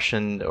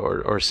Russian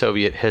or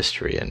Soviet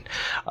history. And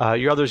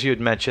your others you had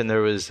mentioned,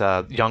 there was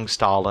young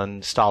Stalin,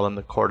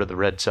 the Court of the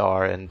Red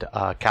Tsar, and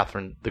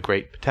Catherine the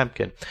Great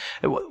Potemkin.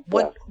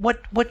 What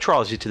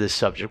draws you to this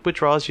subject? What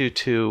draws you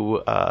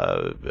to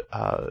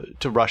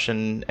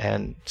Russian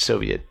and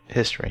Soviet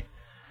history?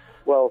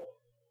 Well,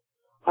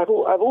 I've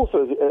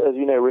also, as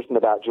you know, written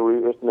a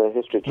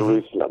history of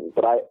Jerusalem,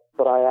 but I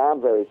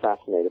am very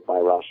fascinated by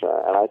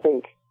Russia, and I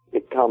think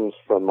it comes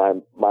from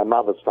my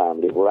mother's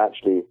family, who were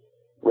actually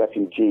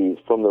refugees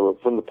from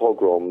the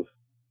pogroms,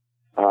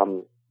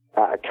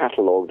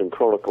 catalogued and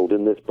chronicled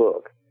in this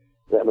book.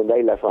 I mean,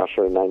 they left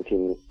Russia in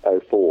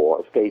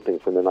 1904, escaping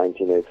from the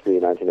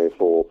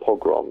 1903-1904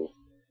 pogroms.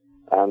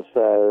 And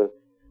so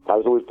I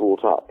was always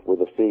brought up with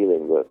a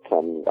feeling that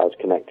I was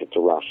connected to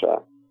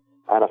Russia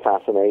and a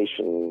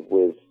fascination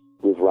with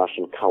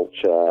Russian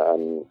culture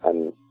and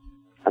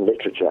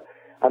literature.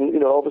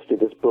 And, obviously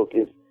this book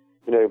is,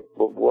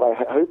 what I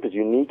hope is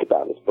unique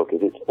about this book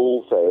is it's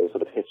also a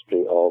sort of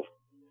history of,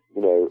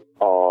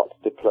 art,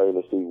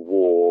 diplomacy,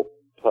 war,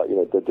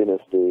 the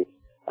dynasty,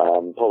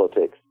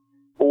 politics,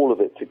 all of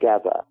it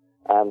together.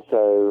 And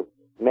so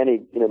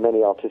many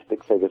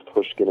artistic figures,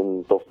 Pushkin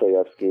and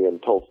Dostoevsky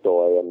and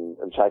Tolstoy and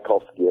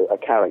Tchaikovsky are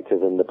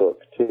characters in the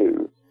book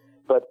too.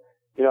 But,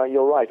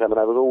 you're right. I mean,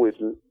 I was always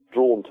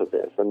drawn to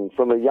this. And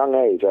from a young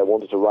age, I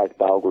wanted to write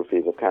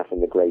biographies of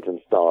Catherine the Great and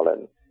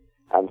Stalin.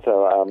 And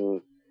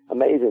so,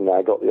 amazingly,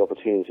 I got the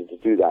opportunity to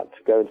do that,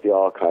 to go into the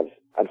archives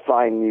and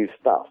find new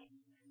stuff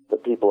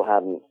that people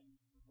hadn't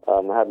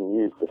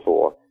used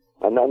before.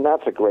 And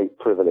that's a great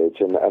privilege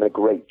and a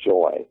great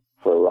joy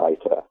for a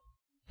writer.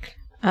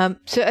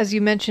 So as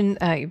you mentioned,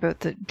 you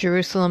wrote the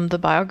Jerusalem, the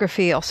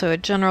biography, also a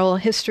general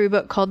history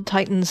book called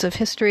Titans of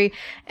History,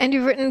 and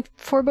you've written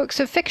 4 books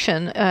of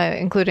fiction,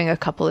 including a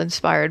couple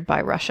inspired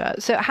by Russia.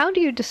 So how do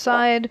you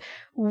decide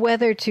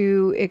whether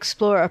to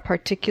explore a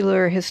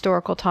particular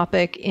historical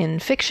topic in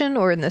fiction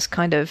or in this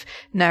kind of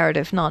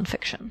narrative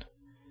nonfiction?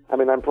 I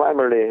mean, I'm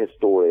primarily a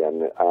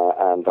historian,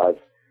 and I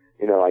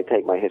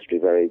take my history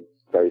very,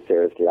 very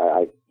seriously.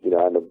 I'm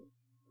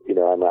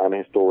a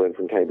historian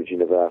from Cambridge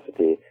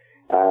University,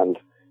 and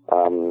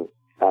I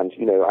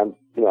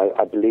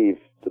believe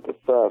that the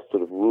first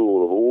sort of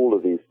rule of all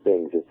of these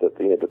things is that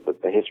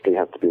the history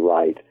has to be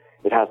right.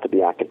 It has to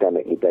be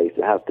academically based.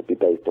 It has to be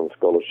based on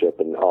scholarship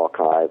and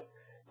archive.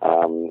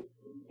 And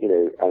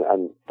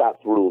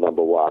that's rule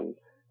number one.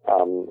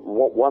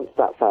 Once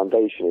that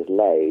foundation is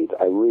laid,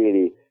 I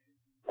really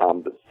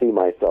see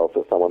myself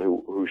as someone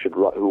who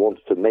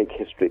wants to make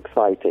history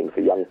exciting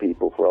for young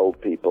people, for old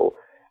people,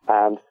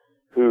 and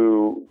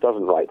who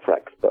doesn't write for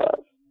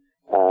experts.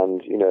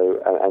 And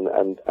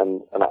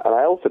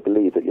I also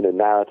believe that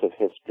narrative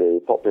history,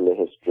 popular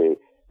history,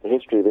 the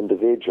history of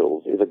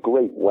individuals is a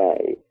great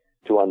way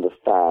to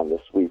understand the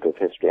sweep of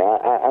history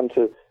and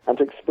to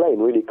explain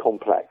really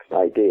complex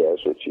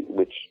ideas,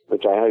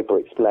 which I hope are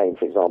explained,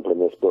 for example, in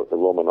this book, The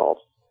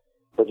Romanovs.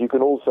 But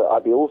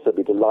I'd also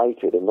be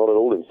delighted, and not at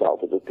all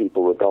insulted, if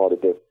people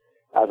regarded this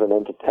as an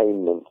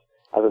entertainment,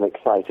 as an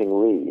exciting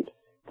read.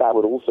 That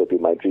would also be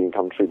my dream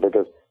come true,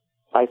 because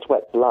I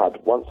sweat blood.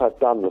 Once I've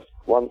done the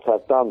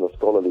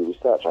scholarly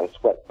research, I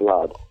sweat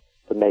blood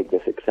to make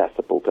this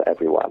accessible to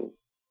everyone.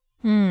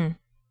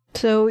 So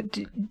So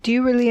do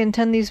you really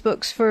intend these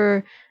books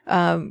for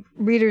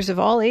readers of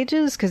all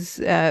ages? Because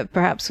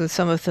perhaps with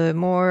some of the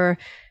more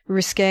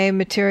risque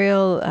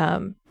material,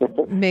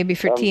 maybe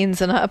for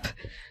teens and up.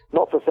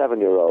 Not for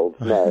 7-year-olds,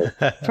 no.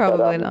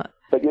 Probably not.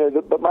 But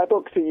but my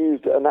books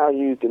are now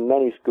used in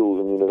many schools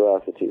and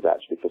universities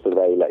actually for sort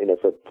of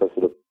for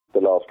sort of the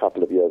last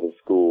couple of years of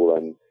school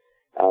and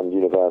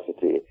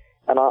university.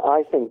 And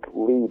I think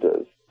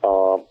readers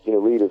are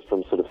readers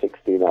from sort of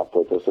 16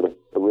 upwards are sort of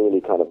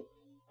really kind of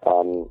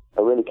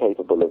are really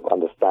capable of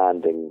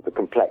understanding the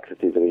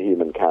complexities of a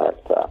human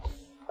character.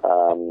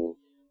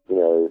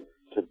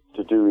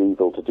 To do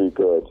evil, to do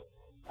good,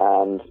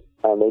 and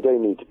they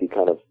don't need to be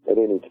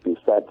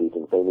fed these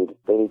things.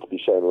 They need to be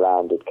shown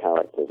rounded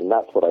characters, and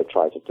that's what I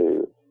try to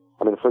do.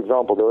 I mean, for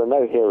example, there are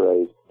no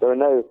heroes, there are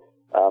no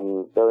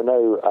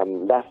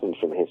lessons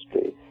from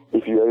history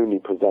if you only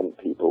present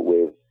people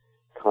with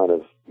kind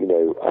of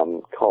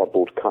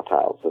cardboard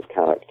cutouts as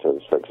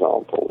characters. For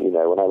example,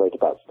 when I wrote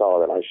about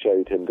Stalin, I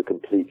showed him the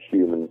complete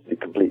human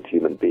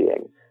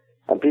being,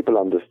 and people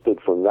understood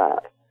from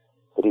that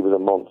he was a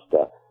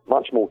monster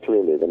much more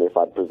clearly than if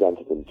I'd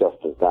presented him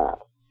just as that.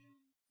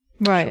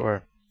 Right.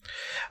 Sure.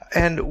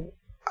 And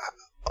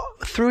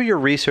through your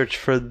research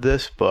for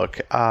this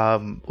book,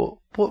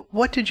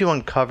 what did you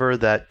uncover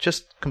that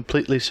just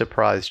completely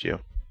surprised you?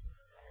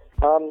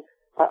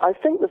 I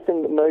think the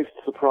thing that most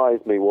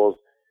surprised me was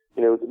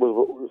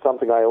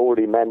something I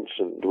already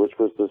mentioned, which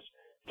was this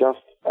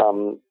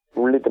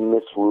really the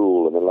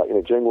misrule. I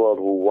mean, during World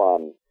War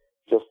I,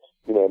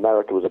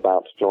 America was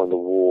about to join the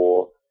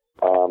war.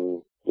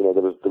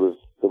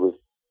 There was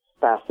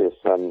stasis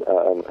and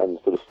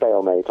sort of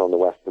stalemate on the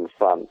Western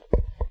Front.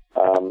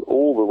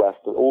 All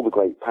the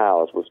great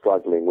powers were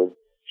struggling with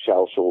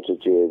shell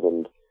shortages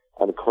and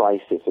a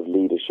crisis of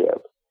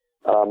leadership.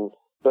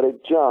 But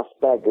it just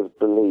beggars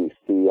belief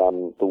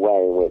the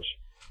way in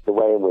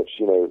which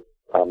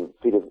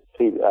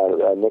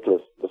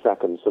Nicholas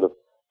II sort of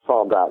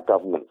farmed out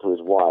government to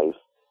his wife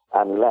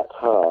and let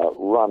her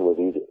run with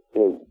these,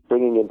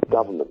 bringing into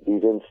government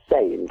these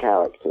insane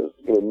characters,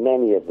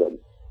 many of them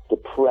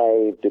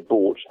depraved,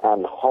 debauched,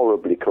 and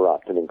horribly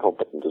corrupt and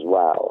incompetent as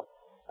well.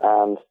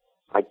 And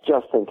I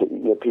just think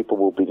people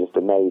will be just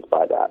amazed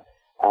by that,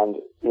 and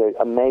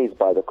amazed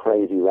by the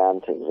crazy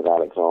rantings of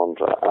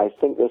Alexandra. I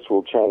think this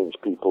will change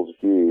people's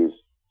views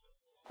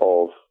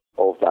of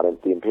that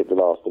the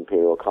last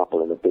imperial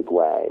couple in a big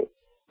way.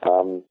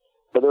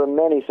 But there are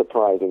many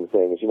surprising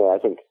things. I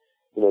think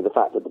the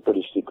fact that the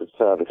British Secret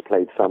Service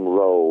played some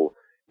role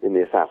in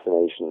the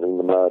assassination and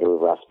the murder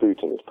of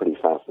Rasputin is pretty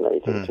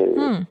fascinating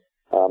too.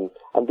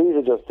 And these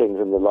are just things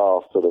in the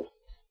last sort of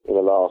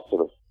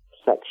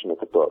section of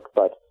the book.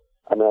 But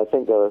I mean, I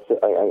think there are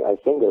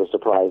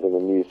surprising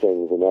and new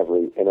things in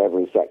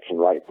every section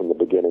right from the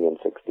beginning in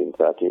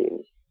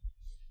 1613.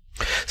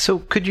 So,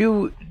 could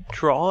you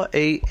draw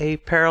a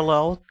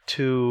parallel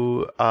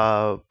to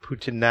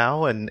Putin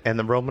now and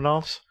the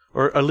Romanovs,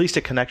 or at least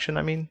a connection?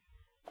 I mean,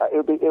 it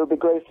would be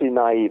grossly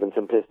naive and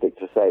simplistic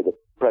to say that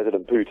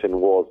President Putin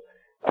was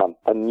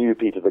a new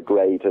Peter the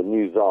Great, a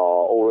new Tsar,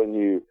 or a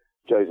new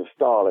Joseph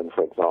Stalin,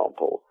 for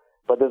example.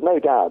 But there's no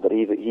doubt that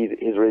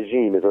his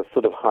regime is a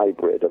sort of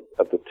hybrid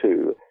of the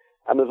two.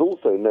 And there's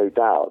also no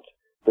doubt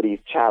that he's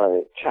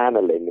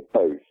channeling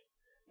both.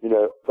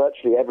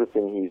 Virtually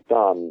everything he's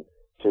done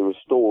to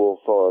restore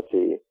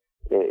authority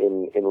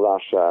in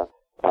Russia,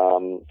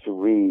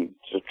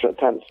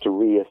 attempts to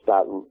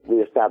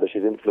reestablish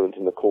his influence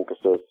in the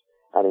Caucasus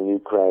and in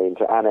Ukraine,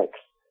 to annex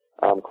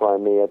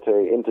Crimea,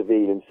 to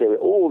intervene in Syria.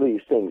 All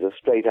these things are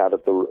straight out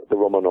of the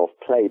Romanov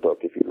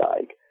playbook, if you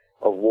like,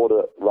 of what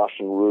a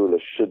Russian ruler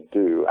should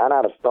do, and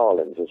out of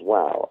Stalin's as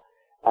well.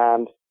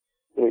 And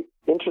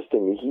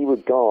interestingly, he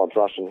regards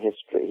Russian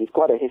history, he's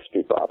quite a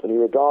history buff, and he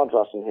regards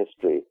Russian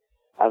history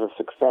as a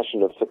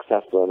succession of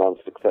successful and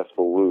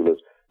unsuccessful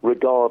rulers,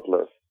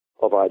 regardless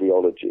of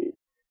ideology.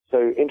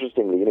 So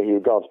interestingly, he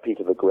regards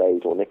Peter the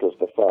Great or Nicholas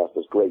I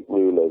as great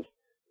rulers,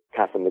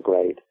 Catherine the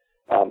Great,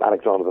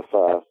 Alexander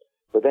I,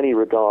 but then he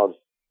regards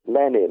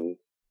Lenin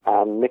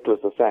and Nicholas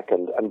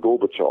II and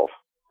Gorbachev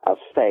as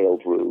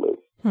failed rulers,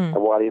 and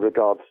while he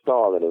regards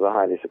Stalin as a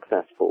highly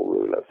successful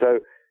ruler. So,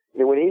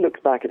 when he looks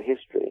back at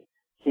history,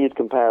 he is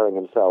comparing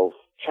himself,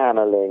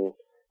 channeling,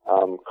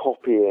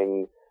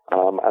 copying,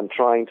 and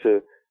trying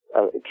to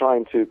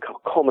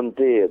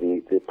commandeer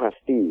the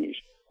prestige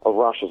of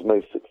Russia's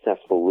most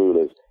successful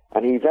rulers,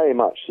 and he very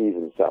much sees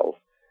himself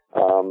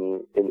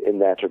in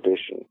their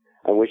tradition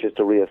and wishes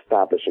to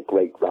reestablish a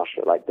great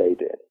Russia like they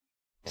did.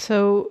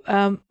 So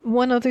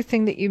one other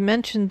thing that you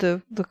mentioned,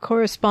 the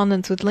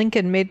correspondence with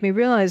Lincoln, made me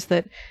realize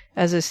that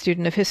as a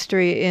student of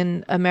history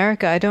in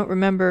America, I don't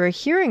remember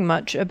hearing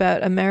much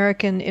about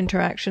American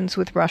interactions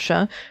with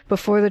Russia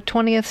before the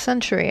 20th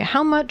century.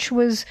 How much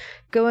was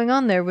going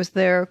on there? Was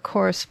there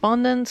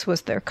correspondence?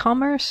 Was there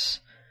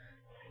commerce?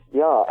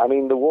 Yeah, I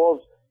mean, there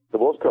was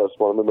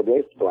correspondence,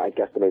 but I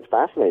guess the most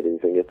fascinating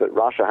thing is that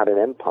Russia had an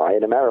empire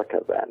in America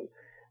then,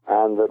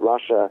 and that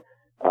Russia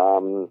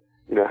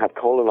had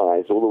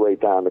colonized all the way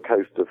down the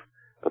coast of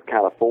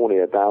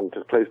California down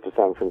to close to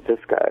San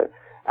Francisco,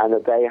 and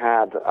that they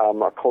had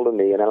a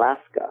colony in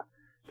Alaska.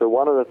 So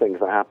one of the things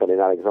that happened in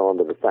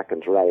Alexander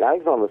II's reign,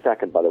 Alexander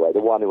II, by the way, the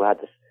one who had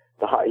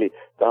the highly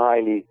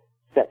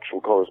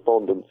sexual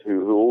correspondence,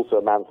 who also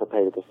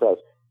emancipated the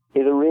serfs,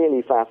 is a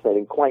really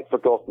fascinating, quite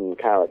forgotten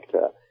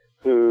character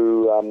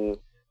who's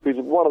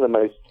one of the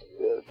most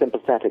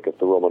sympathetic of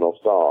the Romanov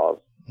tsars.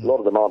 A lot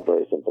of them aren't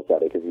very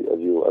sympathetic, as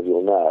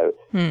you'll know.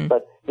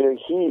 But he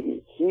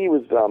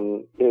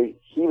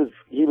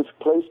was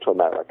close to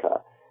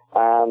America,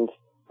 and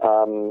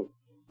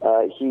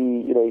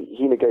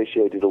he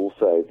negotiated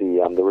also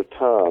the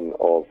return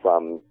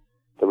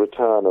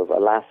of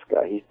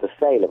Alaska. The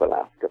sale of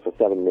Alaska for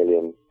 $7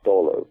 million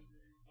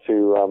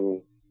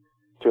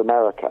to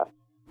America,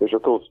 which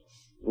of course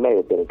may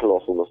have been a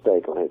colossal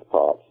mistake on his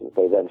part.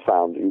 They then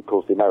found, of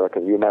course, the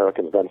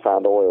Americans then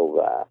found oil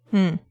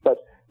there.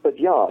 But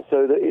yeah,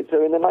 so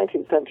in the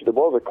 19th century there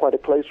was quite a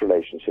close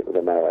relationship with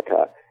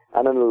America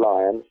and an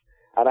alliance.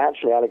 And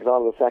actually,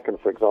 Alexander II,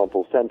 for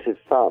example, sent his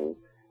son,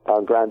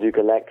 Grand Duke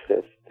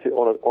Alexis,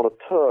 on a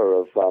tour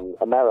of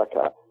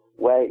America,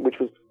 which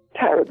was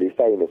terribly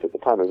famous at the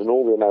time. It was in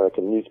all the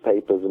American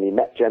newspapers, and he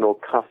met General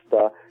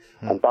Custer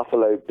and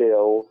Buffalo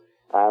Bill,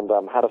 and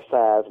had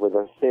affairs with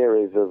a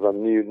series of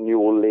New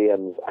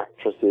Orleans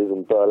actresses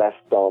and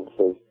burlesque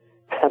dancers,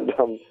 and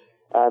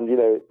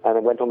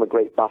went on the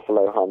Great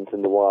Buffalo Hunt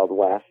in the Wild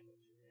West.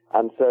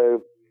 And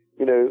so,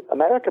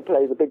 America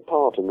plays a big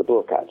part in the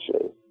book,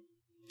 actually.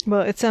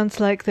 Well, it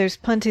sounds like there's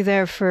plenty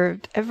there for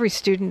every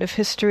student of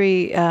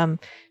history,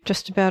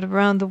 just about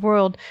around the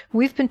world.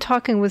 We've been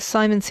talking with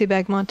Simon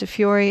Sebag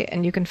Montefiore,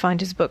 and you can find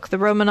his book, The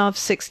Romanovs,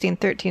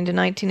 1613 to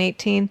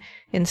 1918,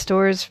 in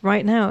stores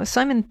right now.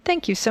 Simon,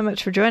 thank you so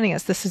much for joining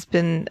us. This has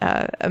been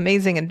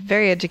amazing and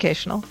very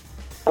educational.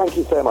 Thank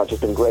you so much.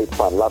 It's been great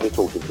fun. Lovely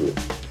talking to you.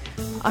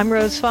 I'm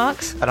Rose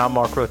Fox. And I'm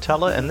Mark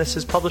Rotella, and this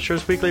is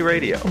Publishers Weekly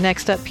Radio.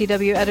 Next up,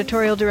 PW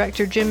editorial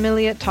director Jim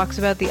Milliot talks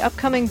about the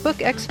upcoming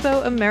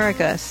BookExpo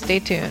America. Stay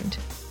tuned.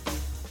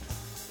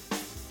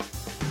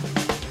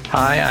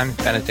 Hi, I'm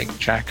Benedict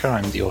Jacker.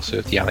 I'm the author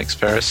of the Alex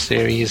Verus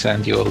series,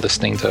 and you're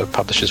listening to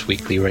Publishers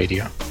Weekly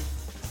Radio.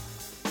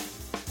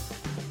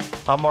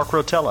 I'm Mark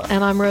Rotella.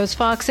 And I'm Rose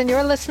Fox, and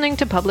you're listening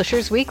to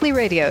Publishers Weekly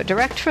Radio,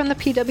 direct from the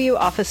PW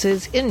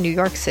offices in New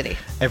York City.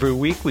 Every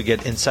week we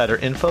get insider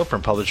info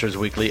from Publishers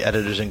Weekly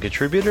editors and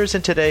contributors,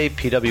 and today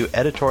PW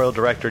editorial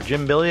director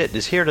Jim Milliot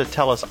is here to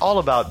tell us all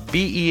about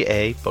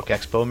BEA,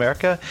 BookExpo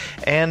America,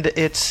 and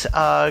its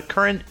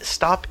current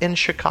stop in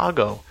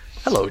Chicago.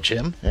 Hello,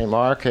 Jim. Hey,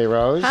 Mark. Hey,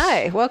 Rose.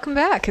 Hi. Welcome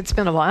back. It's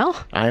been a while.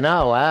 I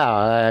know. Wow.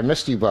 I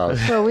missed you both.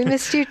 Well, we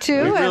missed you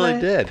too. We really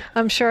did.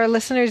 I'm sure our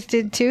listeners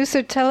did too.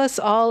 So tell us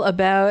all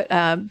about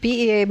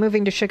BEA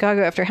moving to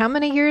Chicago after how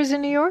many years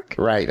in New York?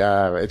 Right.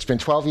 It's been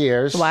 12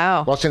 years.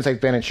 Wow. Well, since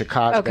they've been in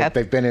Chicago. Okay.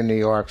 They've been in New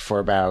York for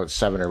about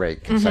 7 or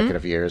 8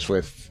 consecutive years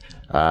with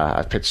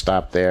a pit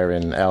stop there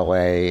in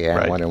L.A.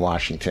 and one in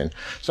Washington.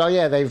 So,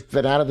 yeah, they've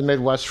been out of the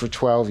Midwest for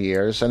 12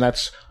 years, and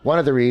that's one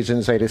of the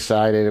reasons they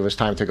decided it was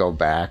time to go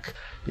back.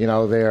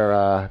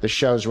 The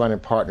show's run in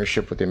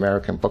partnership with the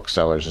American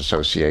Booksellers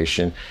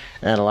Association,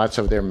 and lots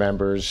of their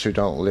members who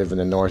don't live in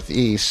the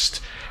Northeast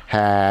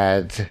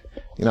had,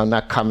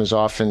 not come as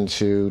often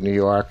to New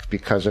York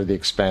because of the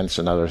expense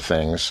and other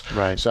things.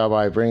 Right. So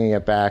by bringing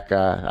it back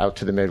out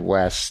to the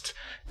Midwest,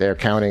 they're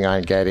counting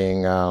on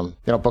getting,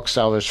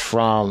 booksellers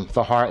from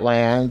the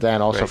heartland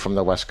and also from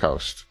the West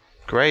Coast.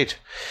 Great.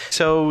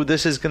 So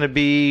this is going to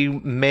be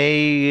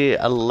May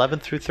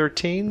 11th through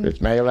 13th?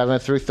 It's May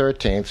 11th through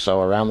 13th,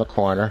 so around the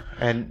corner.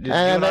 And you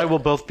and I will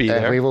both be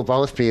there. We will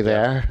both be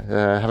there.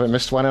 Haven't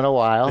missed one in a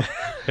while.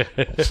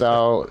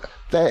 So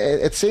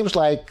it seems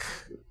like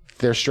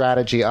their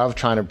strategy of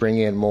trying to bring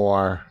in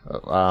more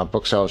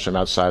booksellers from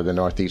outside of the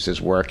Northeast is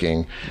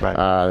working. Right.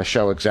 The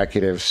show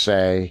executives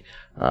say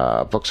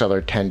bookseller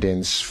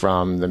attendance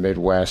from the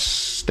Midwest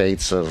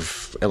states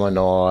of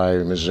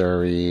Illinois,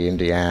 Missouri,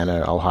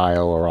 Indiana,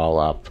 Ohio are all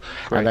up.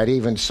 Great. And that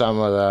even some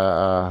of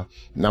the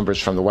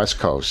numbers from the West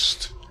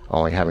Coast,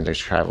 only having to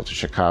travel to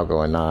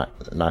Chicago and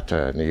not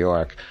to New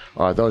York,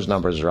 those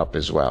numbers are up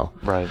as well.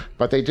 Right.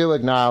 But they do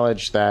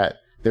acknowledge that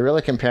they're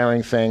really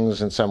comparing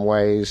things in some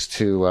ways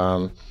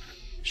to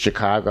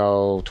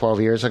Chicago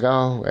 12 years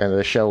ago, and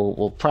the show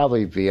will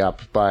probably be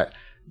up, but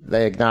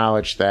they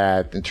acknowledge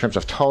that in terms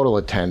of total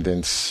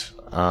attendance,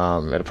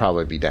 it'll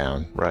probably be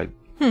down. Right.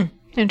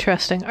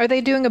 Interesting. Are they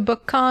doing a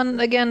book con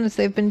again, as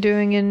they've been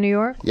doing in New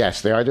York?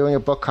 Yes, they are doing a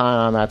book con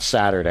on that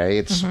Saturday.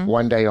 It's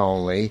one day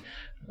only.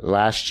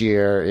 Last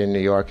year in New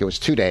York, it was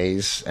 2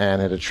 days,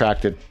 and it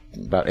attracted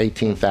about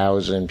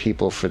 18,000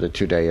 people for the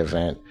 2-day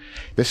event.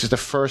 This is the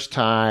first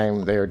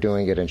time they are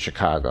doing it in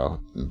Chicago.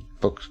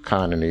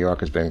 BookCon in New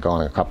York has been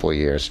going a couple of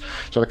years.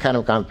 So they've kind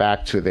of gone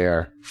back to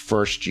their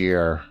first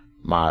year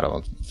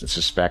model. I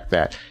suspect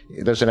that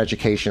there's an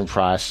education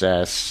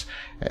process,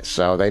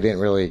 so they didn't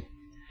really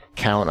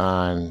count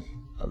on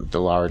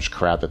the large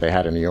crowd that they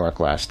had in New York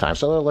last time.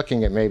 So they're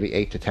looking at maybe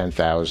 8,000 to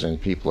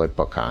 10,000 people at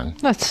BookCon.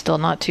 That's still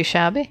not too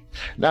shabby.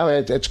 No,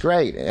 it's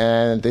great.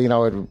 And,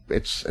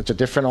 it's a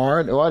different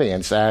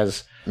audience.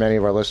 As many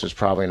of our listeners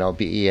probably know,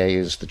 BEA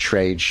is the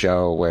trade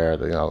show where,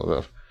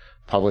 the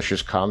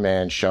publishers come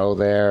and show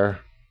their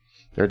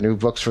new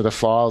books for the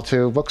fall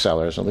to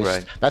booksellers. At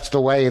least that's the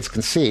way it's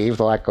conceived.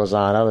 A lot goes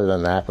on other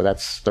than that, but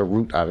that's the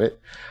root of it.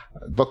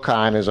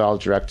 BookCon is all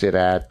directed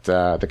at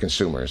the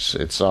consumers.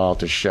 It's all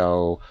to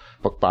show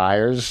book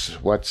buyers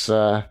what's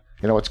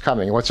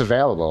coming, what's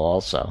available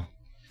also.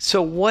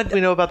 So what do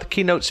we know about the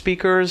keynote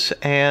speakers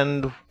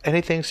and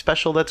anything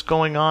special that's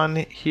going on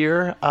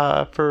here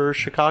for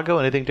Chicago?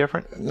 Anything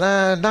different?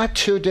 Not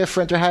too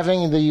different. They're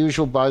having the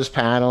usual buzz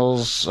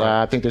panels.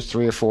 I think there's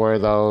 3 or 4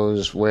 of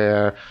those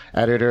where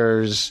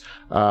editors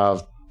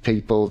of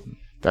people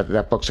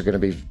that books are going to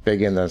be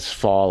big in this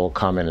fall will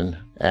come in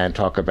and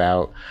talk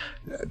about.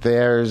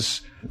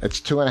 It's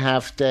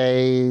 2.5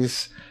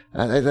 days.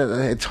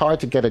 It's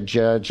hard to get a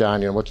judge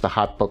on, what's the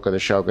hot book of the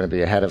show going to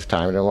be ahead of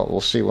time. We'll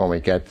see when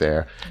we get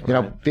there.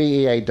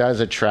 BEA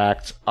does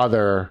attract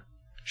other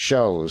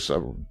shows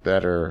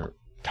that are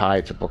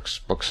tied to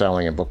book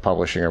selling and book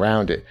publishing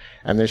around it.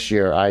 And this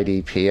year,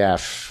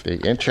 IDPF, the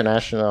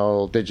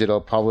International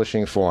Digital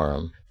Publishing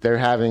Forum, they're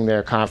having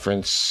their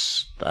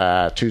conference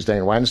Tuesday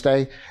and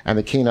Wednesday, and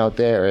the keynote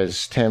there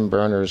is Tim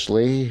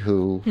Berners-Lee,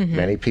 who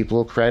many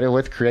people credit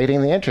with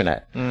creating the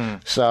internet.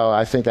 So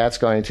I think that's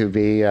going to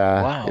be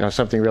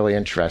something really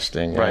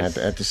interesting. Right.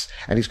 And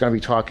he's going to be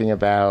talking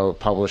about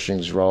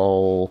publishing's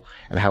role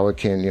and how it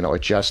can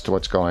adjust to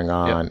what's going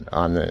on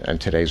on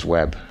today's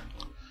web.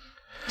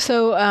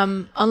 So,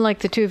 unlike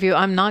the two of you,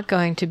 I'm not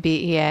going to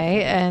BEA,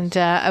 and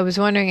I was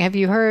wondering, have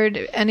you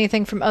heard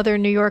anything from other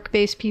New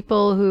York-based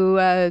people who,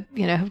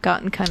 have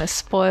gotten kind of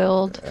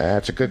spoiled?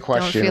 That's a good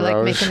question, Don't feel Rose.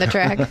 like making the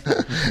track.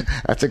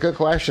 That's a good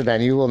question,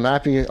 and you will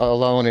not be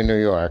alone in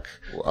New York.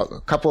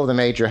 A couple of the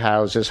major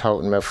houses,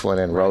 Houghton Mifflin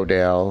and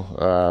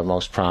Rodale,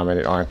 most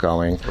prominent, aren't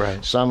going.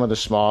 Right. Some of the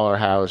smaller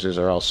houses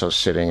are also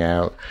sitting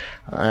out.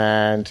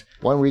 And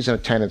one reason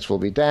attendance will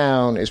be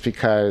down is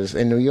because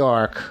in New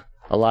York,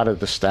 a lot of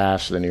the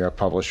staffs of the New York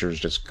publishers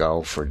just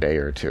go for a day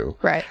or two.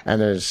 Right.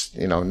 And there's,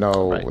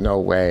 no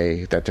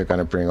way that they're going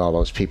to bring all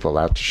those people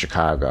out to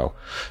Chicago.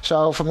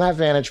 So from that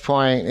vantage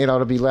point,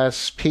 it'll be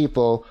less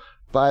people,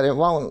 but it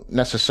won't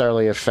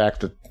necessarily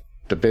affect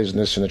the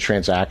business and the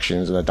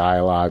transactions and the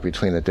dialogue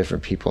between the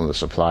different people in the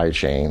supply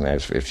chain,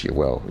 if you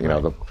will.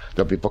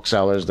 There'll be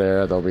booksellers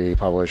there, there'll be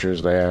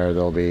publishers there,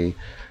 there'll be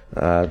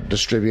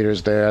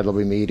distributors there, there'll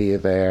be media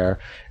there.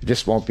 It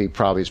just won't be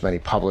probably as many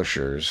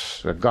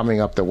publishers. They're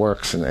gumming up the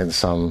works in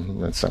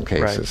some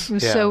cases.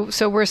 Right. Yeah.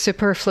 So we're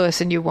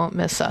superfluous and you won't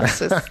miss us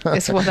is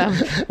what I'm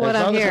hearing. As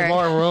long as there's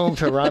more room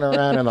to run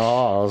around in the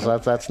halls,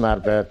 that's not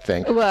a bad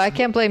thing. Well, I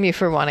can't blame you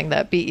for wanting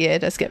that. BEA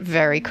does get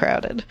very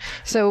crowded.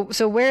 So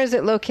where is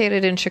it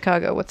located in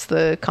Chicago? What's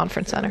the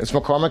conference center? It's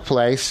McCormick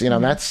Place.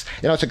 That's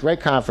it's a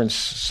great conference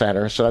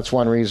center. So that's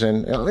one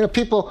reason.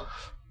 People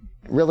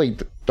really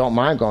don't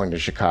mind going to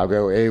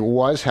Chicago. It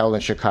was held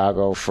in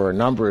Chicago for a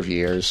number of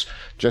years,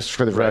 just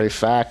for the very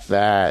fact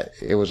that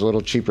it was a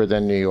little cheaper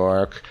than New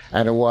York,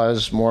 and it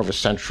was more of a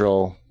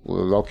central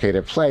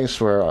located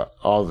place where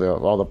all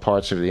the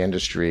parts of the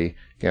industry,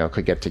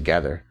 could get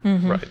together.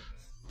 Right.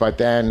 But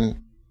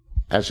then,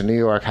 as the New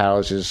York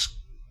houses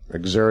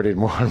exerted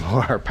more and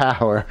more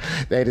power,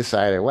 they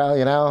decided,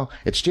 well,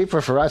 it's cheaper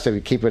for us if we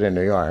keep it in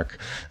New York.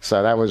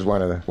 So that was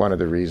one of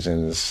the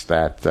reasons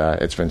that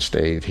it's been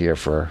stayed here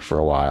for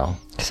a while.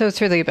 So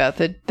it's really about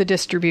the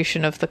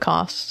distribution of the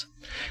costs.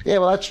 Yeah,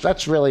 well,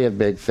 that's really a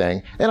big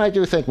thing. And I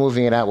do think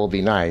moving it out will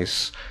be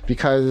nice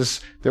because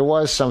there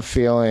was some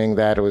feeling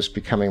that it was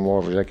becoming more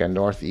of like a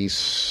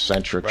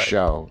Northeast-centric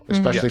show,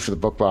 especially for the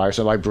book buyers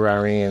and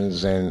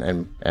librarians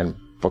and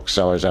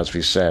booksellers, as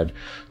we said,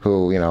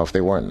 who, if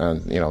they weren't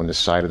on this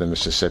side of the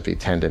Mississippi,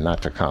 tended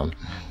not to come.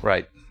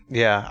 Right.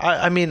 Yeah.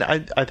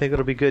 I think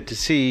it'll be good to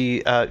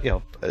see,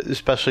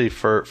 especially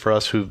for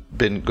us who've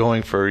been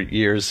going for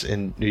years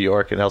in New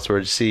York and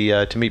elsewhere,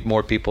 to meet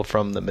more people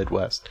from the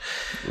Midwest.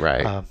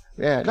 Right.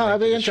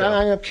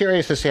 I'm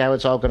curious to see how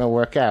it's all going to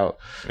work out.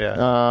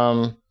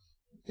 Yeah.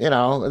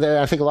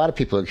 I think a lot of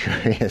people are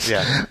curious.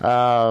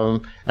 Yeah.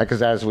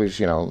 Because as we've,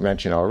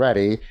 mentioned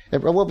already,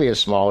 it will be a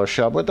smaller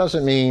show, but it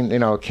doesn't mean,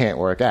 it can't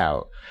work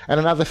out.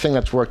 And another thing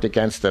that's worked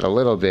against it a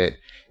little bit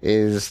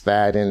is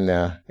that in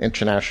the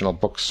international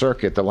book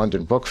circuit, the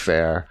London Book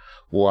Fair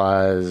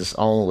was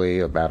only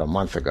about a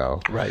month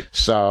ago. Right.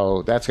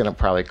 So that's going to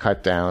probably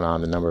cut down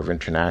on the number of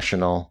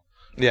international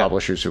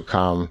publishers who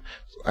come.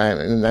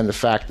 And then the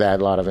fact that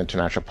a lot of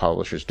international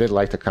publishers did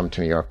like to come to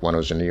New York when it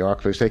was in New York,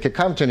 because they could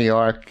come to New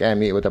York and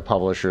meet with the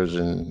publishers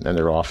in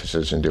their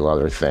offices and do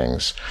other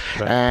things.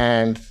 Right.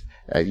 And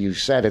you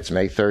said it's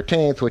May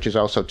 13th, which is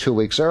also 2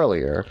 weeks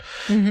earlier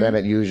than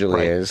it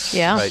usually is.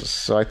 Yeah. Right.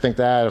 So I think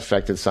that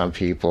affected some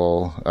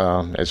people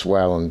as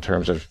well in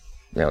terms of,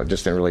 it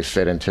just didn't really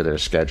fit into their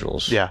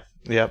schedules. Yeah.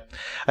 Yep.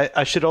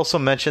 I should also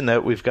mention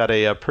that we've got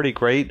a pretty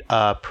great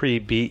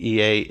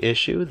pre-BEA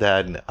issue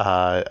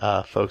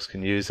that folks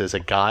can use as a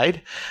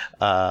guide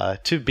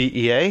to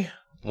BEA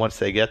once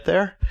they get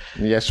there.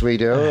 Yes, we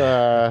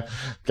do.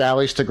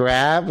 Galleys to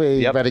grab.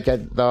 We better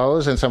get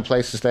those, and some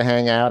places to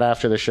hang out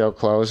after the show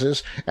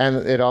closes.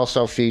 And it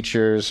also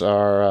features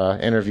our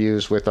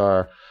interviews with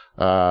our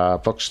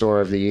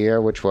bookstore of the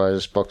year, which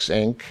was Books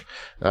Inc.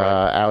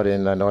 Out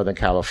in Northern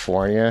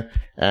California,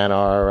 and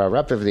our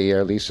rep of the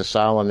year, Lisa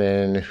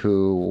Solomon,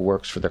 who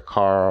works for the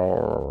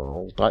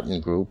Carl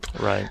Dutton Group,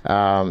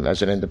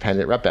 as an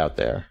independent rep out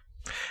there.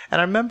 And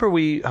I remember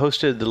we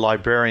hosted the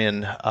Library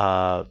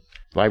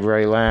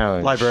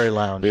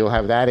Lounge. We will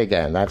have that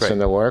again. That's great. In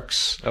the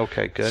works.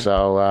 Okay, good.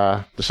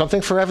 So there's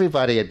something for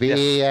everybody at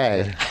BEA.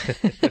 Yes.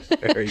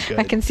 Very good.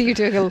 I can see you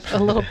doing a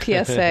little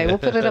PSA. We'll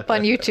put it up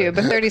on YouTube,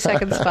 a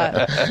 30-second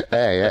spot.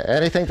 Hey,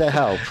 anything to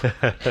help.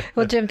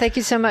 Well, Jim, thank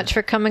you so much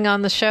for coming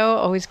on the show.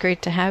 Always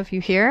great to have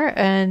you here.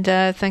 And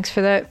thanks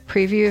for that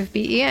preview of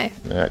BEA.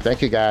 All right,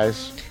 thank you,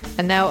 guys.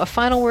 And now a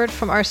final word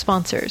from our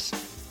sponsors.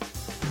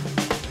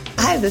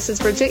 Hi, this is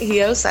Bridget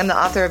Hios. I'm the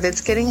author of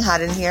It's Getting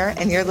Hot in Here,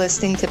 and you're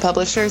listening to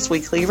Publishers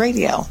Weekly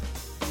Radio.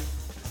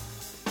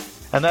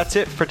 And that's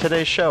it for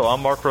today's show.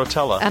 I'm Mark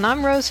Rotella. And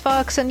I'm Rose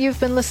Fox, and you've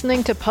been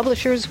listening to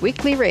Publishers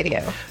Weekly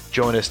Radio.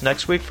 Join us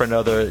next week for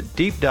another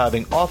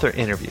deep-diving author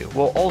interview.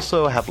 We'll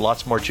also have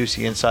lots more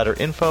juicy insider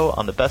info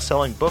on the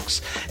best-selling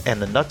books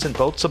and the nuts and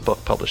bolts of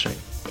book publishing.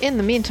 In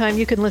the meantime,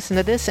 you can listen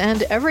to this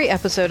and every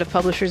episode of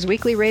Publishers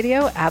Weekly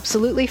Radio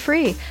absolutely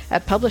free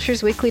at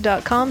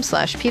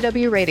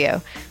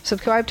publishersweekly.com/pwradio.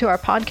 Subscribe to our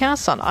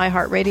podcasts on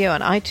iHeartRadio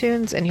and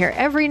iTunes, and hear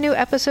every new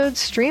episode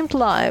streamed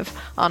live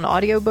on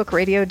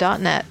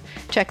audiobookradio.net.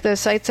 Check those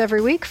sites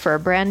every week for a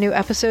brand new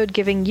episode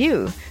giving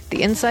you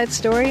the inside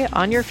story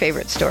on your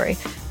favorite story.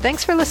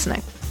 Thanks for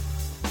listening.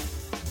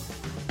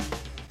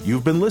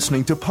 You've been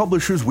listening to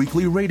Publishers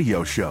Weekly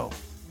Radio Show.